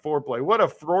said foreplay. What a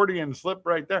Freudian slip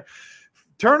right there.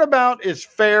 Turnabout is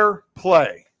fair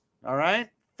play. All right?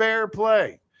 Fair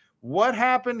play. What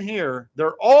happened here?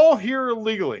 They're all here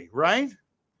illegally, right?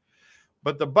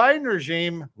 But the Biden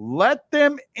regime let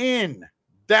them in.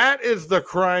 That is the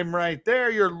crime right there.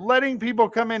 You're letting people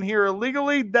come in here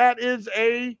illegally. That is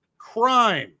a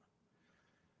crime.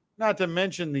 Not to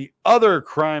mention the other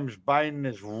crimes Biden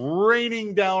is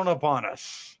raining down upon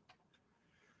us.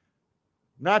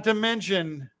 Not to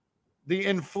mention the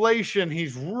inflation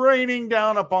he's raining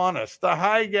down upon us, the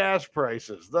high gas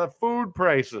prices, the food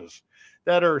prices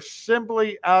that are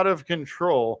simply out of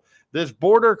control, this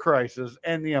border crisis,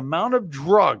 and the amount of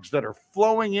drugs that are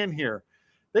flowing in here.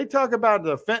 They talk about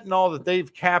the fentanyl that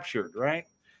they've captured, right?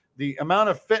 The amount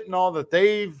of fentanyl that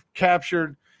they've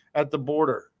captured at the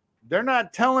border. They're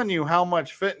not telling you how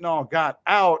much fentanyl got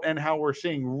out and how we're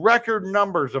seeing record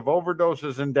numbers of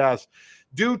overdoses and deaths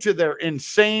due to their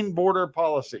insane border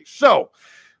policy. So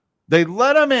they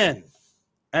let them in,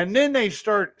 and then they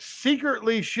start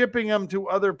secretly shipping them to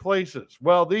other places.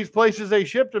 Well, these places they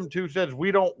shipped them to says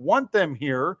we don't want them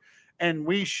here, and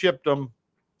we shipped them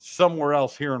somewhere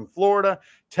else here in Florida.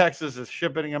 Texas is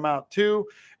shipping them out too.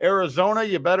 Arizona,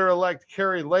 you better elect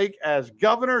Carrie Lake as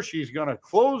governor. She's going to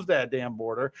close that damn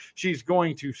border. She's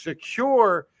going to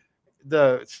secure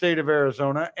the state of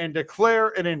Arizona and declare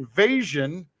an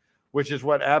invasion, which is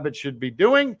what Abbott should be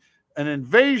doing. An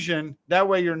invasion. That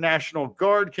way your National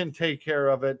Guard can take care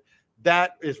of it.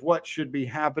 That is what should be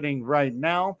happening right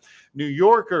now. New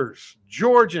Yorkers,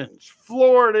 Georgians,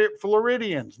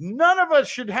 Floridians, none of us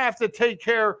should have to take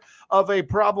care of a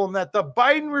problem that the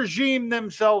Biden regime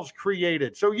themselves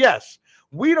created. So yes,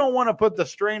 we don't want to put the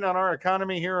strain on our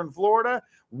economy here in Florida.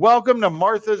 Welcome to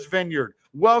Martha's Vineyard.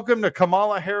 Welcome to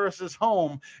Kamala Harris's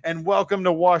home, and welcome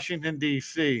to Washington,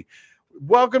 D.C.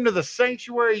 Welcome to the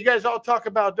sanctuary. You guys all talk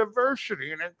about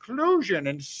diversity and inclusion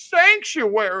and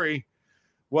sanctuary.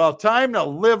 Well, time to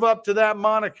live up to that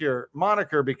moniker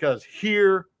because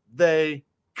here they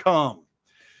come.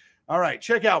 All right,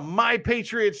 check out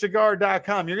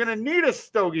mypatriotcigar.com. You're going to need a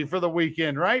stogie for the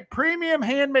weekend, right? Premium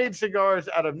handmade cigars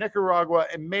out of Nicaragua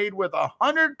and made with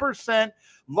 100%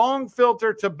 long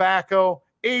filter tobacco,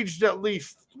 aged at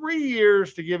least 3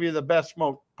 years to give you the best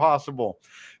smoke possible.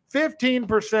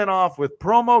 15% off with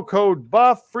promo code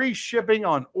BUFF, free shipping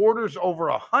on orders over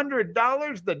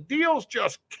 $100. The deals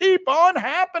just keep on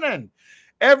happening.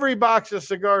 Every box of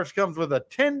cigars comes with a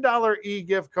 $10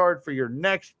 e-gift card for your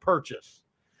next purchase.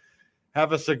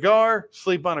 Have a cigar,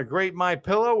 sleep on a great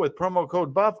MyPillow with promo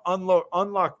code BUFF,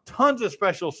 unlock tons of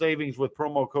special savings with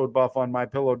promo code BUFF on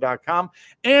mypillow.com,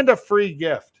 and a free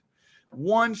gift.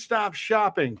 One-stop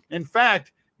shopping. In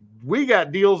fact, we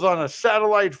got deals on a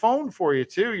satellite phone for you,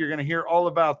 too. You're going to hear all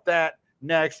about that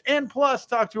next. And plus,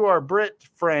 talk to our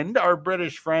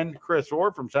British friend, Chris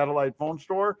Orr from Satellite Phone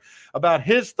Store, about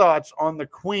his thoughts on the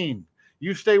Queen.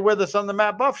 You stay with us on the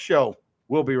Matt Buff Show.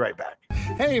 We'll be right back.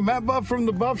 Hey, Matt Buff from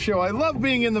the Buff Show. I love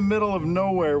being in the middle of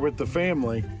nowhere with the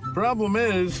family. Problem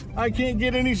is, I can't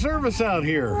get any service out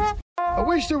here. I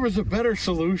wish there was a better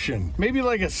solution. Maybe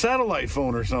like a satellite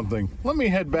phone or something. Let me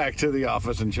head back to the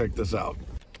office and check this out.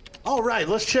 All right,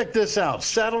 let's check this out.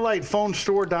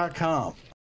 SatellitePhoneStore.com.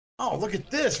 Oh, look at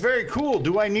this. Very cool.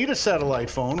 Do I need a satellite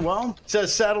phone? Well, it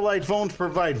says satellite phones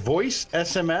provide voice,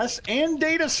 SMS, and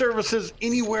data services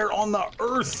anywhere on the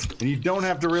earth. And you don't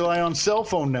have to rely on cell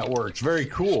phone networks. Very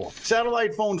cool.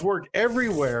 Satellite phones work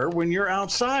everywhere when you're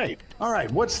outside. All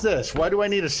right, what's this? Why do I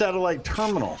need a satellite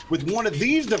terminal? With one of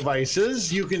these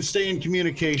devices, you can stay in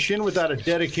communication without a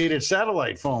dedicated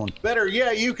satellite phone. Better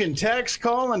yet, you can text,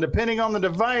 call, and depending on the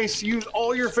device, use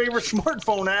all your favorite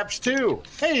smartphone apps too.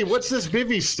 Hey, what's this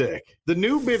Bivy Stick? The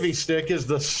new Bivy Stick is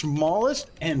the smallest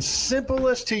and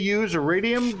simplest to use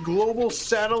Iridium global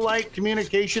satellite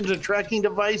communications and tracking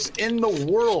device in the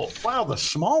world. Wow, the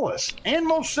smallest and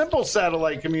most simple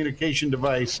satellite communication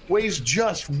device weighs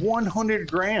just 100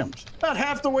 grams. About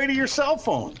half the weight of your cell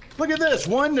phone. Look at this,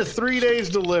 1 to 3 days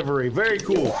delivery. Very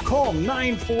cool. Call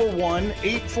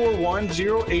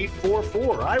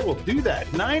 941-841-0844. I will do that.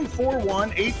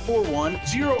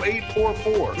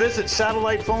 941-841-0844. Visit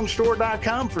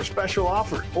satellitephonestore.com for special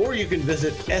offer. Or you can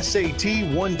visit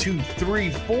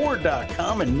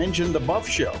SAT1234.com and mention the Buff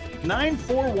Show.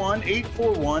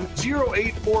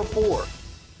 941-841-0844.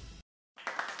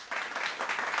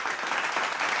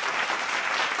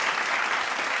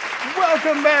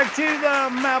 Welcome back to the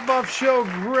Matt Buff Show.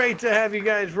 Great to have you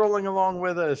guys rolling along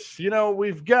with us. You know,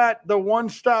 we've got the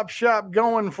one-stop shop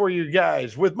going for you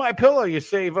guys. With MyPillow, you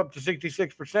save up to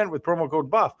 66% with promo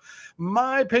code BUFF.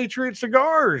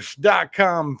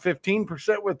 MyPatriotCigars.com,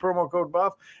 15% with promo code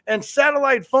BUFF. And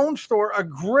Satellite Phone Store, a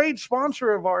great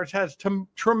sponsor of ours, has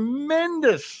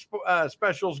tremendous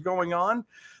specials going on.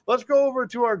 Let's go over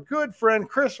to our good friend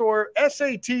Chris Orr,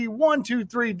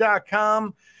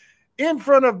 SAT123.com. in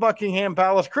front of Buckingham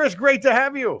Palace. Chris, great to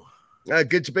have you.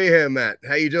 Good to be here, Matt.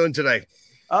 How you doing today?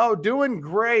 Oh, doing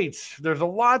great. There's a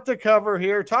lot to cover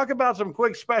here. Talk about some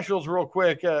quick specials real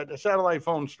quick at the Satellite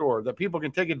Phone Store that people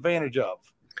can take advantage of.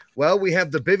 Well, we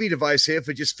have the Bivy device here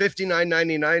for just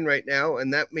 $59.99 right now,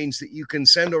 and that means that you can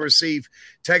send or receive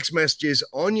text messages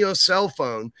on your cell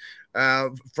phone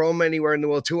from anywhere in the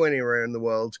world to anywhere in the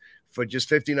world for just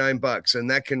 $59, and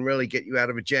that can really get you out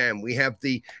of a jam. We have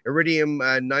the Iridium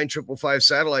 9555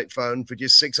 satellite phone for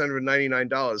just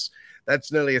 $699.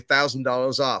 That's nearly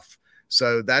 $1,000 off.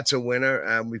 So that's a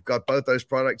winner. We've got both those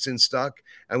products in stock,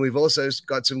 and we've also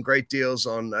got some great deals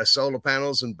on solar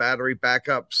panels and battery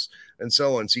backups and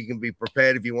so on. So you can be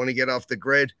prepared if you want to get off the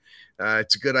grid.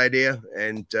 It's a good idea.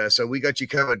 And so we got you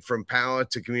covered from power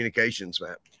to communications,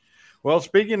 Matt. Well,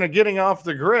 speaking of getting off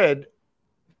the grid,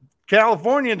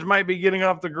 Californians might be getting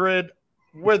off the grid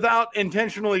without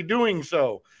intentionally doing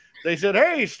so. They said,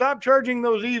 hey, stop charging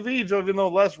those EVs, even though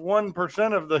less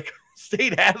 1% of the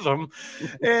state has them,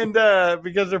 and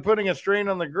because they're putting a strain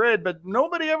on the grid. But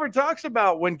nobody ever talks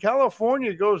about when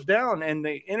California goes down, and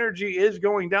the energy is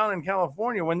going down in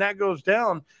California. When that goes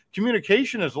down,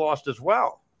 communication is lost as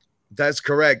well. That's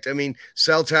correct. I mean,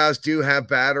 cell towers do have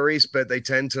batteries, but they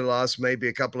tend to last maybe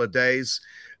a couple of days,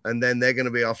 and then they're going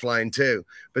to be offline too.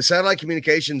 But satellite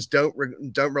communications don't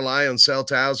rely on cell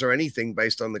towers or anything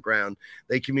based on the ground.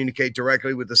 They communicate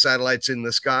directly with the satellites in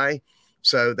the sky.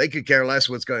 So they could care less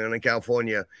what's going on in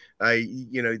California.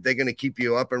 You know, they're going to keep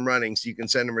you up and running so you can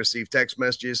send and receive text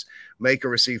messages, make or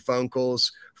receive phone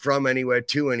calls from anywhere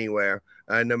to anywhere,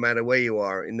 no matter where you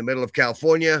are, in the middle of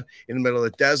California, in the middle of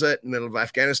the desert, in the middle of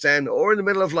Afghanistan, or in the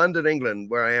middle of London, England,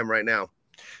 where I am right now.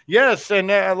 Yes, and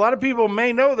a lot of people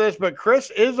may know this, but Chris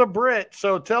is a Brit.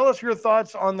 So tell us your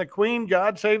thoughts on the Queen.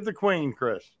 God save the Queen,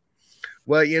 Chris.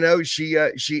 Well, you know, she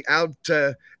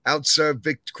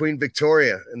outserved Queen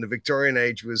Victoria, and the Victorian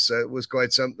age was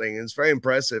quite something. And it's very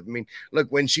impressive. I mean,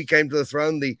 look, when she came to the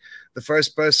throne, the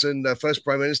first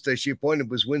prime minister she appointed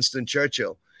was Winston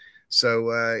Churchill.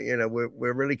 So you know,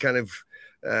 we're really kind of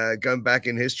going back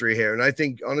in history here, and I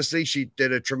think honestly she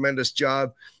did a tremendous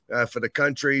job for the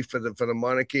country, for the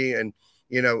monarchy. And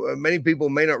you know, many people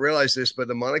may not realize this, but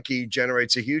the monarchy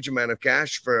generates a huge amount of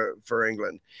cash for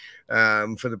England,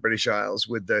 for the British Isles,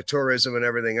 with the tourism and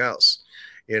everything else.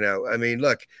 You know, I mean,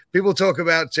 look, people talk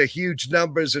about huge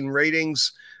numbers and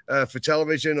ratings for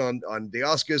television on the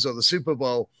Oscars or the Super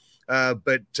Bowl,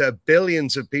 but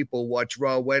billions of people watch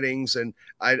royal weddings, and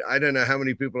I don't know how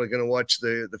many people are going to watch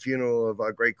the funeral of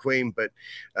our great Queen, but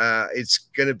it's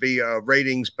going to be a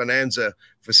ratings bonanza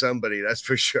for somebody, that's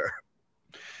for sure.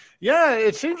 Yeah,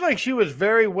 it seems like she was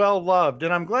very well loved,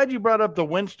 and I'm glad you brought up the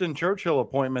Winston Churchill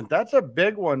appointment. That's a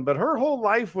big one, but her whole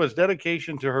life was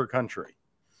dedication to her country.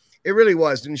 It really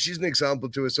was, and she's an example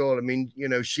to us all. I mean, you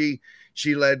know, she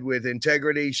led with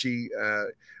integrity. She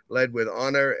led with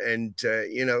honor. And,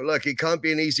 look, it can't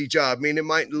be an easy job. I mean, it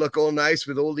might look all nice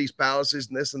with all these palaces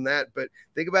and this and that, but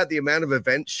think about the amount of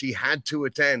events she had to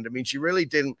attend. I mean, she really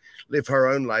didn't live her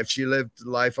own life. She lived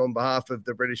life on behalf of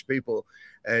the British people.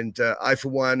 And I, for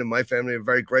one, and my family are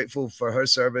very grateful for her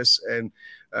service. And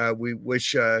we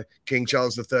wish King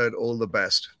Charles III all the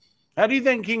best. How do you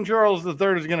think King Charles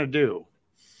III is going to do?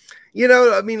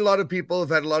 I mean, a lot of people have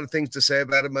had a lot of things to say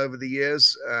about him over the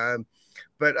years.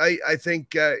 But I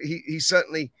think he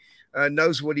certainly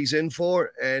knows what he's in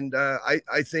for. And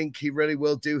I think he really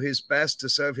will do his best to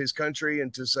serve his country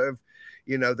and to serve,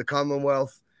 the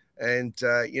Commonwealth. And,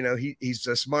 he's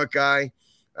a smart guy.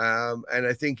 And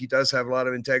I think he does have a lot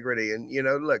of integrity. And,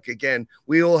 look, again,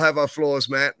 we all have our flaws,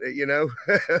 Matt,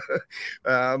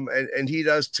 and he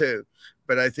does too.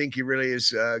 But I think he really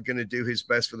is going to do his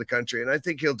best for the country. And I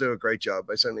think he'll do a great job.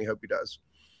 I certainly hope he does.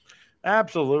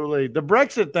 Absolutely. The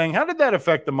Brexit thing, how did that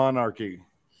affect the monarchy?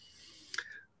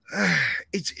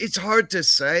 It's hard to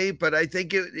say, but I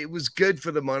think it was good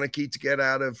for the monarchy to get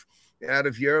out of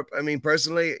Europe. I mean,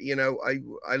 personally,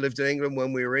 I lived in England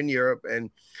when we were in Europe,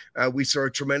 and we saw a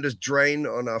tremendous drain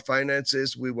on our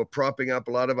finances. We were propping up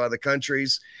a lot of other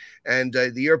countries, and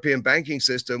the European banking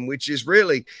system, which is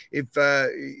really, if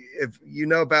you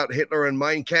know about Hitler and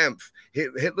Mein Kampf,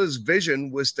 Hitler's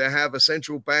vision was to have a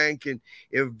central bank in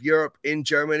Europe, in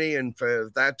Germany, and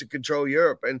for that to control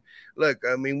Europe. And look,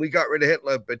 I mean, we got rid of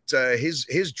Hitler, but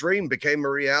his dream became a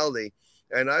reality.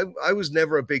 And I was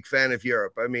never a big fan of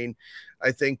Europe. I mean,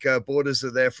 I think borders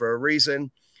are there for a reason.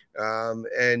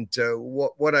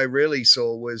 What I really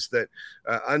saw was that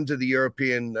under the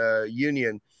European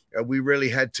Union, we really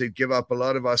had to give up a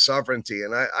lot of our sovereignty.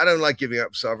 And I don't like giving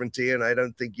up sovereignty, and I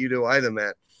don't think you do either,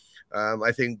 Matt.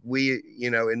 I think we,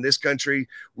 in this country,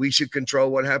 we should control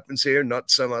what happens here,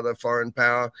 not some other foreign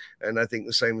power. And I think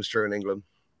the same is true in England.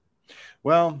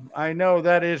 Well, I know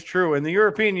that is true. And the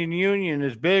European Union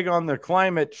is big on the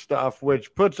climate stuff,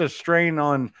 which puts a strain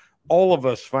on all of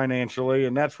us financially.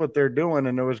 And that's what they're doing.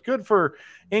 And it was good for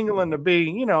England to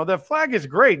be, the flag is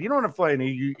great. You don't want to fly an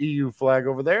EU flag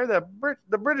over there.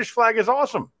 The British flag is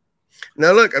awesome.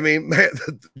 Now, look, I mean,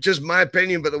 just my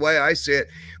opinion, but the way I see it,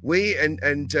 we and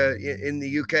in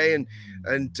the UK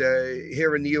and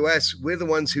here in the US, we're the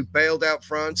ones who bailed out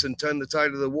France and turned the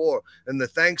tide of the war. And the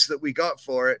thanks that we got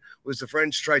for it was the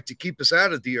French tried to keep us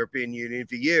out of the European Union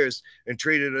for years and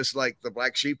treated us like the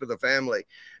black sheep of the family.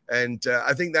 And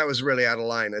I think that was really out of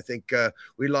line. I think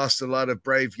we lost a lot of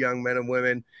brave young men and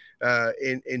women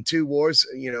in two wars,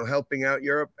 helping out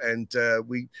Europe. And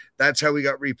that's how we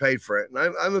got repaid for it.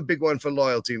 And I'm a big one for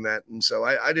loyalty, Matt. And so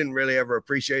I didn't really ever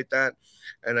appreciate that.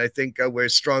 And I think we're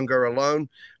stronger alone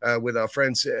with our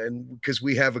friends, and because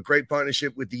we have a great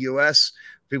partnership with the U.S.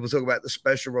 People talk about the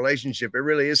special relationship. It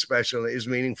really is special. It is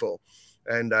meaningful.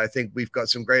 And I think we've got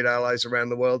some great allies around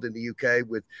the world in the UK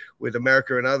with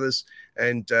America and others.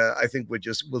 And I think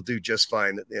we'll do just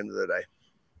fine at the end of the day.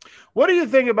 What do you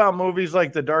think about movies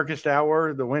like The Darkest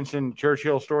Hour, the Winston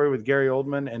Churchill story with Gary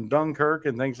Oldman, and Dunkirk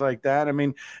and things like that? I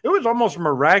mean, it was almost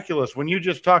miraculous when you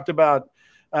just talked about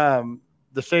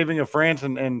the saving of France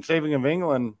and saving of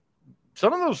England.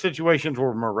 Some of those situations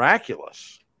were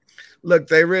miraculous. Look,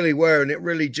 they really were, and it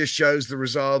really just shows the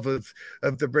resolve of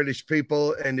the British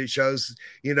people, and it shows,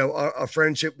 our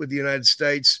friendship with the United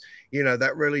States.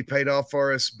 That really paid off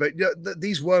for us. But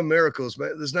these were miracles,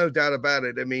 man. There's no doubt about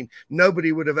it. I mean,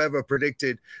 nobody would have ever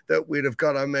predicted that we'd have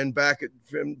got our men back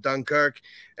from Dunkirk,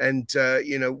 and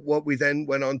what we then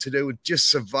went on to do with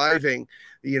just surviving,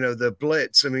 the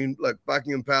Blitz. I mean, look,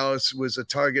 Buckingham Palace was a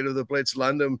target of the Blitz.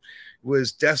 London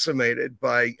was decimated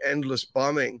by endless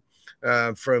bombing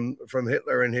from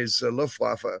Hitler and his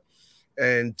Luftwaffe.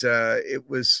 And it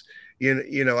was,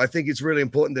 I think it's really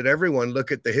important that everyone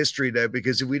look at the history there,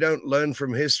 because if we don't learn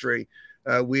from history,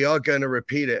 we are going to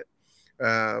repeat it.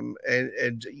 What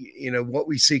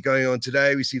we see going on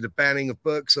today, we see the banning of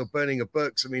books or burning of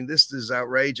books. I mean, this is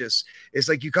outrageous. It's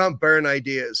like, you can't burn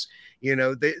ideas.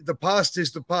 The past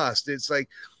is the past. It's like,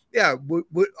 yeah,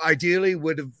 ideally,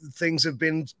 would things have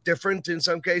been different in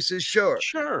some cases? Sure.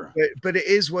 But it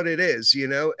is what it is,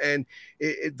 and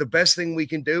the best thing we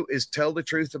can do is tell the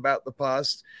truth about the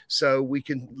past so we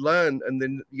can learn, and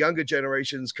the younger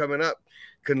generations coming up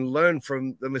can learn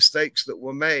from the mistakes that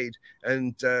were made.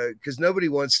 And because nobody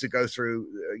wants to go through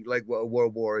like a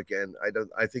world war again.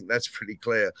 I think that's pretty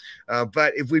clear.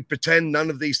 But if we pretend none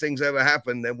of these things ever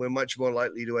happened, then we're much more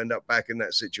likely to end up back in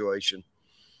that situation.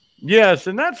 Yes,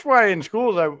 and that's why in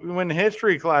schools, when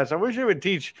history class, I wish they would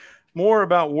teach more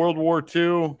about World War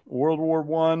II, World War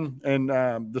I, and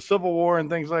the Civil War and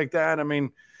things like that. I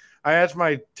mean, I asked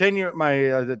my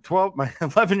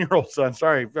 11-year-old son,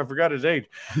 sorry, I forgot his age.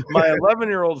 My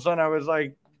 11-year-old son, I was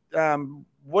like,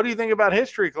 what do you think about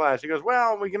history class? He goes,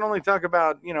 well, we can only talk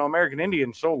about, American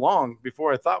Indians so long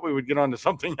before I thought we would get on to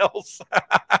something else.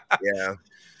 Yeah.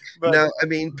 But, no, I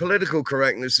mean, political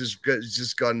correctness has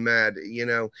just gone mad.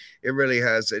 It really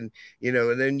has. And,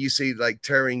 and then you see like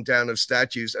tearing down of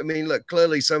statues. I mean, look,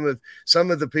 clearly some of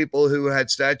the people who had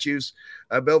statues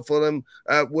built for them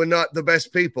were not the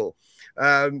best people.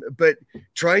 But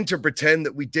trying to pretend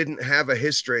that we didn't have a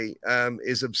history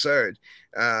is absurd.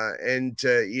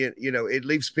 It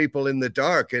leaves people in the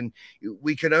dark, and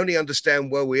we can only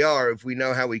understand where we are if we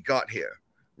know how we got here.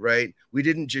 Right? We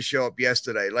didn't just show up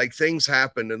yesterday. Like, things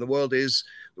happened, and the world is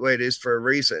the way it is for a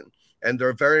reason. And there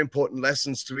are very important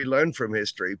lessons to be learned from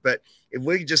history. But if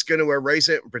we're just going to erase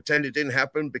it and pretend it didn't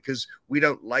happen because we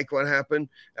don't like what happened,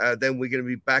 then we're going to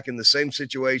be back in the same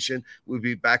situation. We'll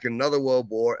be back in another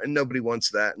world war, and nobody wants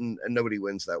that, and nobody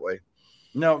wins that way.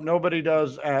 No, nobody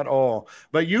does at all.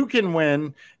 But you can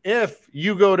win if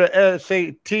you go to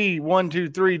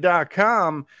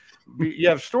SAT123.com. You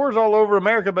have stores all over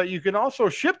America, but you can also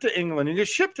ship to England and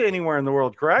just ship to anywhere in the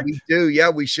world, correct? We do, yeah.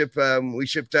 We shipped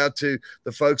out to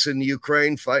the folks in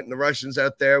Ukraine fighting the Russians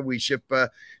out there. We ship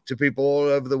to people all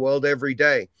over the world every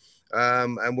day.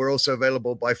 And we're also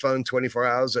available by phone 24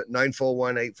 hours at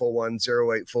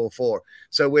 941-841-0844.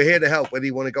 So we're here to help, whether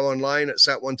you want to go online at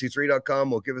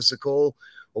sat123.com or give us a call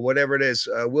or whatever it is.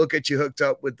 We'll get you hooked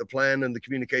up with the plan and the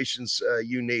communications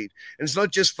you need. And it's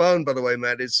not just phone, by the way,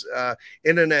 Matt. It's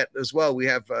internet as well. We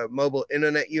have mobile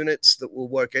internet units that will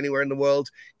work anywhere in the world,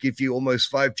 give you almost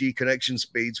 5G connection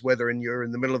speeds, whether you're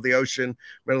in the middle of the ocean,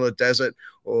 middle of the desert,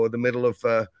 or the middle of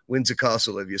Windsor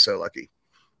Castle, if you're so lucky.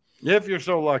 If you're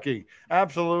so lucky.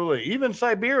 Absolutely. Even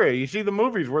Siberia, you see the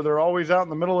movies where they're always out in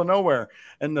the middle of nowhere.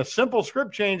 And the simple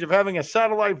script change of having a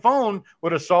satellite phone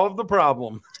would have solved the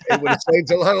problem. It would have saved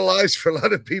a lot of lives for a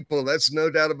lot of people. That's no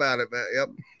doubt about it, Matt. Yep.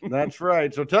 That's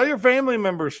right. So tell your family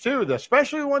members too,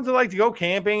 especially the ones that like to go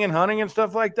camping and hunting and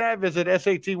stuff like that. Visit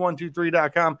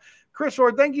SAT123.com. Chris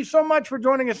Orr, thank you so much for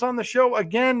joining us on the show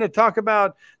again to talk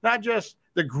about not just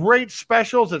the great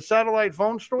specials at Satellite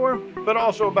Phone Store, but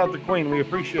also about the Queen. We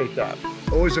appreciate that.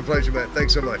 Always a pleasure, Matt.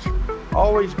 Thanks so much.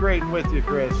 Always great with you,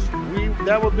 Chris.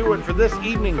 That will do it for this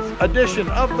evening's edition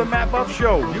of the Matt Buff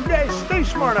Show. You guys stay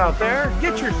smart out there.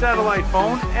 Get your satellite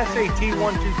phone,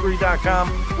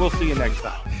 SAT123.com. We'll see you next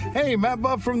time. Hey, Matt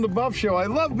Buff from the Buff Show. I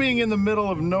love being in the middle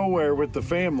of nowhere with the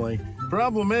family.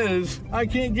 Problem is, I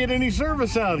can't get any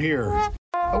service out here.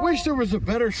 I wish there was a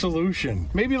better solution.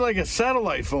 Maybe like a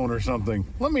satellite phone or something.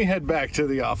 Let me head back to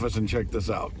the office and check this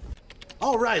out.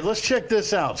 All right, let's check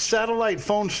this out.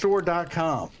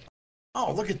 SatellitePhoneStore.com.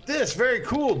 Oh, look at this. Very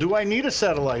cool. Do I need a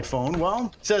satellite phone?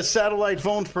 Well, it says satellite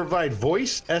phones provide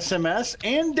voice, SMS,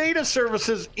 and data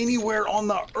services anywhere on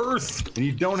the earth. And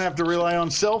you don't have to rely on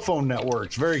cell phone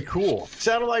networks. Very cool.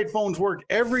 Satellite phones work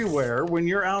everywhere when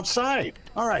you're outside.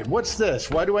 All right, what's this?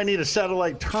 Why do I need a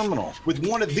satellite terminal? With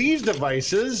one of these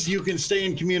devices, you can stay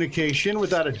in communication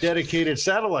without a dedicated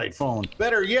satellite phone.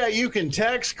 Better yet, you can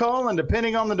text, call, and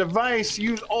depending on the device,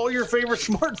 use all your favorite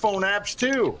smartphone apps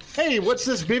too. Hey, what's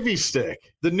this Bivy Stick?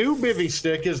 The new Bivy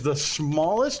Stick is the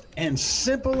smallest and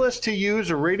simplest to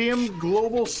use Iridium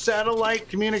global satellite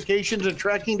communications and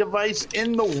tracking device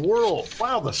in the world.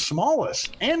 Wow, the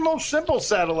smallest and most simple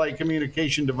satellite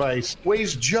communication device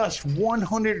weighs just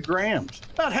 100 grams.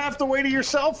 About half the weight of your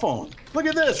cell phone. Look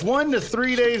at this, 1 to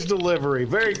 3 days delivery.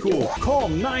 Very cool. Call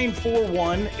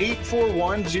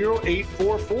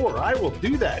 941-841-0844. I will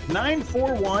do that.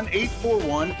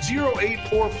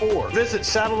 941-841-0844. Visit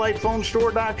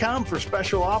SatellitePhoneStore.com for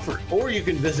special offers. Or you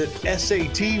can visit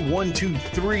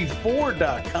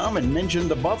SAT1234.com and mention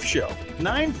the Buff Show.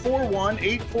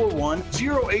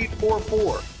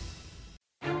 941-841-0844.